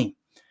his name.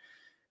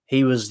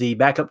 He was the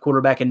backup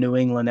quarterback in New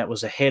England that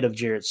was ahead of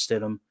Jared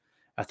Stidham.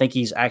 I think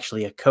he's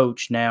actually a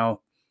coach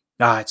now.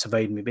 It's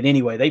evading me. But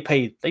anyway, they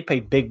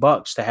paid big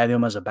bucks to have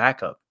him as a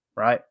backup,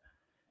 right?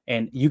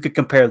 And you could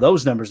compare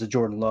those numbers to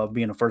Jordan Love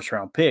being a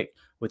first-round pick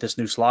with this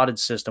new slotted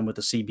system with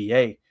the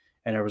CBA,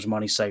 and there was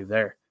money saved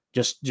there.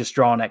 Just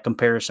drawing that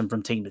comparison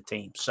from team to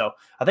team. So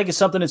I think it's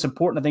something that's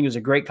important. I think it was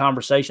a great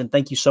conversation.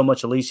 Thank you so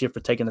much, Alicia, for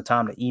taking the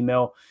time to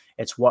email.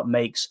 It's what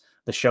makes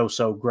the show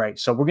so great.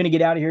 So we're going to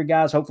get out of here,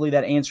 guys. Hopefully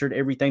that answered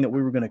everything that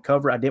we were going to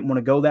cover. I didn't want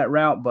to go that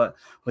route, but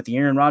with the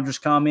Aaron Rodgers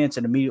comments,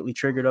 it immediately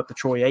triggered up the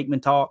Troy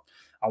Aikman talk.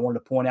 I wanted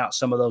to point out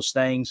some of those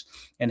things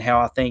and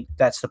how I think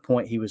that's the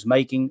point he was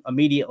making.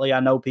 Immediately, I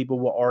know people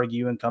will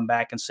argue and come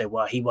back and say,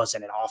 well, he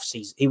wasn't at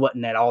offseason. He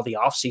wasn't at all the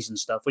offseason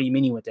stuff. What do you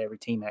mean he went to every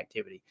team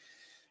activity?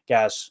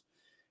 Guys,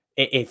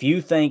 if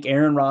you think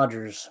Aaron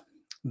Rodgers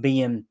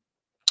being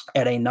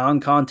at a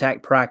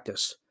non-contact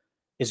practice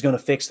is going to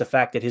fix the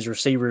fact that his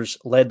receivers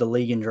led the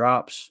league in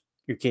drops,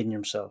 you're kidding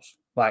yourselves.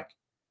 Like,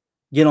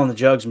 get on the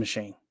jugs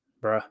machine,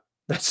 bruh.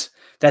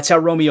 That's how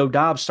Romeo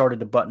Doubs started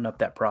to button up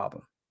that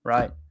problem,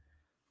 right?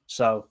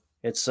 So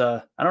it's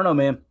I don't know,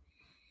 man.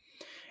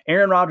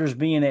 Aaron Rodgers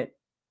being at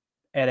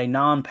a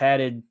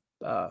non-padded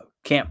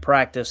camp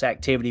practice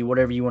activity,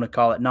 whatever you want to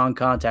call it,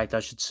 non-contact, I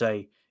should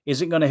say,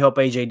 isn't going to help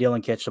A.J.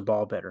 Dillon catch the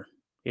ball better.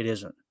 It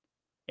isn't.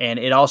 And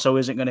it also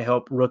isn't going to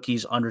help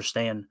rookies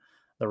understand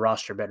the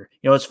roster better.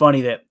 It's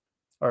funny the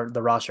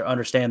roster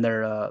understand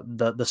their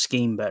the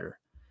scheme better.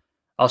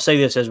 I'll say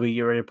this as we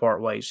get ready to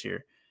part ways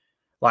here.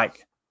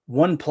 Like,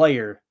 one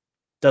player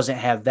doesn't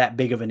have that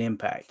big of an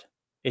impact.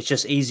 It's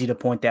just easy to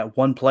point that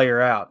one player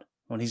out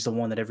when he's the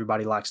one that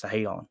everybody likes to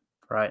hate on,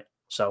 right?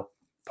 So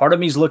part of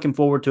me is looking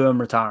forward to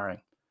him retiring,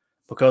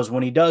 because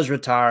when he does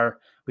retire,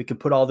 we can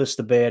put all this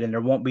to bed and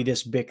there won't be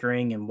this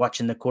bickering and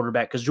watching the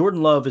quarterback, because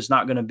Jordan Love is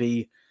not going to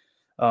be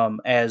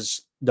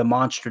as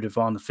demonstrative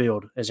on the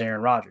field as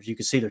Aaron Rodgers. You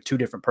can see they're two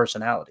different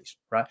personalities,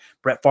 right?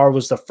 Brett Favre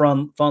was the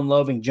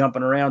fun-loving,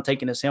 jumping around,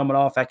 taking his helmet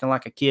off, acting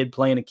like a kid,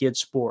 playing a kid's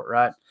sport,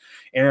 right?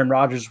 Aaron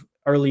Rodgers,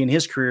 early in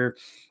his career,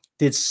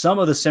 did some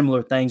of the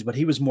similar things, but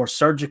he was more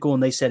surgical,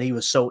 and they said he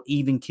was so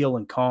even keel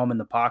and calm in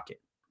the pocket,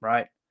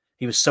 right?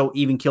 He was so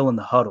even keel in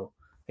the huddle.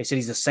 They said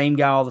he's the same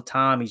guy all the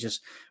time. He's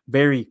just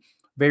very,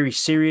 very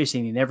serious,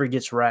 and he never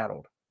gets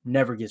rattled.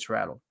 Never gets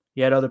rattled.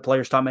 You had other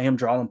players talking about him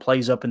drawing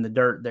plays up in the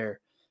dirt there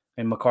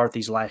in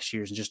McCarthy's last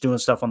years and just doing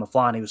stuff on the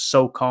fly, and he was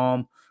so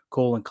calm,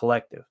 cool, and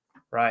collective,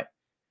 right?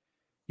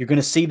 You're going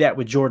to see that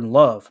with Jordan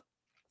Love,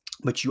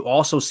 but you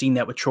also seen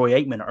that with Troy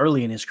Aikman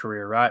early in his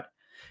career, right?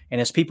 And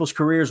as people's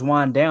careers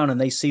wind down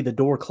and they see the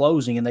door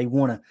closing and they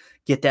want to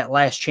get that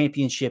last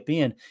championship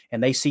in,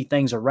 and they see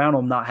things around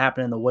them not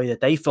happening the way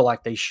that they feel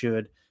like they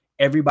should,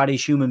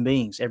 everybody's human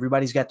beings.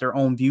 Everybody's got their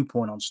own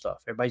viewpoint on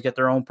stuff. Everybody's got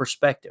their own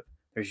perspective.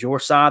 There's your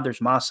side, there's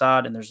my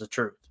side, and there's the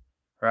truth,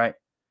 right?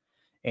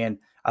 And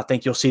I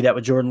think you'll see that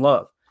with Jordan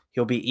Love.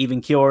 He'll be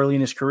even keel early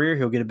in his career.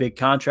 He'll get a big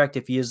contract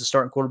if he is the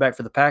starting quarterback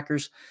for the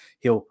Packers.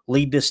 He'll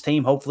lead this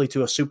team hopefully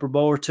to a Super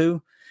Bowl or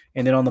two.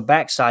 And then on the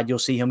backside, you'll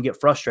see him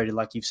get frustrated,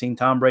 like you've seen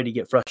Tom Brady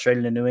get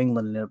frustrated in New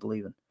England and end up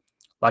leaving.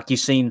 Like you've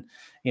seen,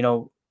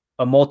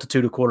 a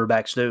multitude of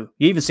quarterbacks do.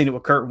 You even seen it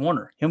with Kurt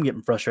Warner, him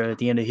getting frustrated at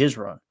the end of his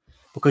run.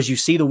 Because you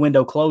see the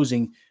window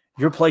closing,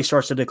 your play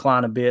starts to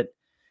decline a bit,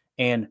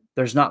 and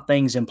there's not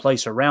things in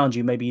place around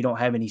you. Maybe you don't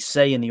have any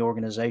say in the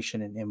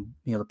organization and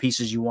the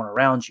pieces you want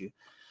around you.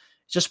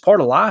 It's just part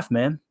of life,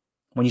 man.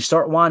 When you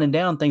start winding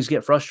down, things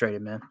get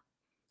frustrated, man.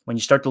 when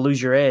you start to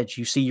lose your edge,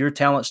 you see your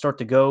talent start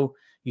to go.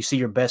 You see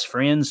your best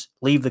friends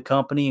leave the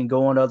company and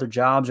go on to other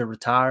jobs or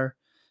retire.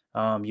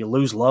 You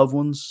lose loved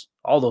ones,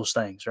 all those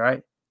things,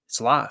 right? It's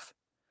life.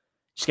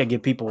 Just got to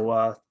give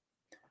people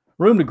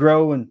room to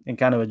grow and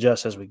kind of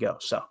adjust as we go.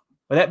 So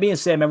with that being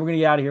said, man, we're going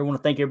to get out of here. I want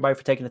to thank everybody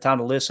for taking the time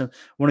to listen.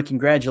 I want to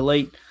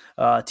congratulate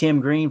Tim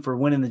Green for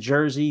winning the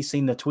jersey.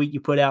 Seen the tweet you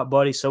put out,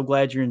 buddy. So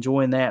glad you're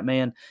enjoying that,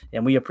 man.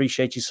 And we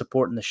appreciate you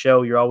supporting the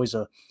show. You're always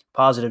a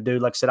positive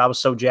dude. Like I said, I was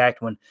so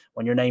jacked when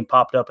your name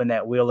popped up in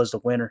that wheel as the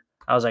winner.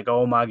 I was like,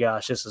 oh my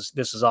gosh, this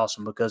is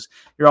awesome, because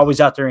you're always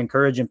out there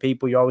encouraging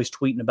people. You're always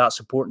tweeting about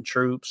supporting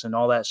troops and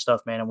all that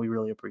stuff, man, and we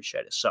really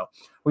appreciate it. So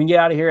we can get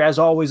out of here. As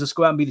always, let's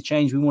go out and be the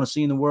change we want to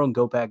see in the world, and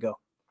go Pack Go.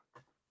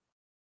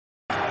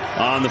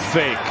 On the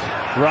fake,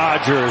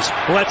 Rodgers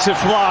lets it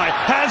fly,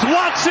 has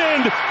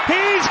Watson,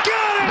 he's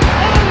got it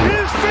on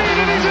his feet,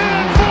 and he's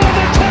in for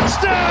the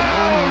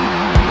touchdown!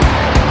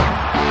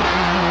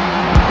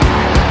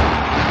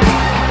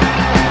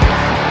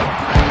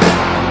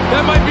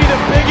 That might be the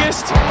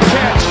biggest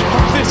catch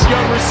of this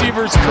young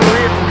receiver's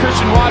career.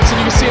 Christian Watson,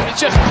 you can see him,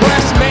 it's just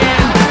press man.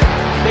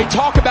 They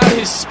talk about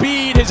his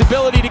speed, his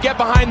ability to get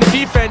behind the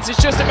defense.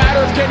 It's just a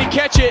matter of can he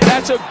catch it.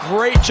 That's a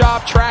great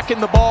job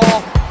tracking the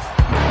ball.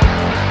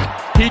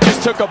 He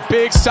just took a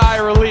big sigh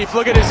of relief.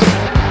 Look at his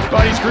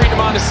buddies greeting him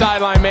on the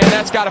sideline, man.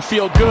 That's got to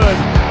feel good.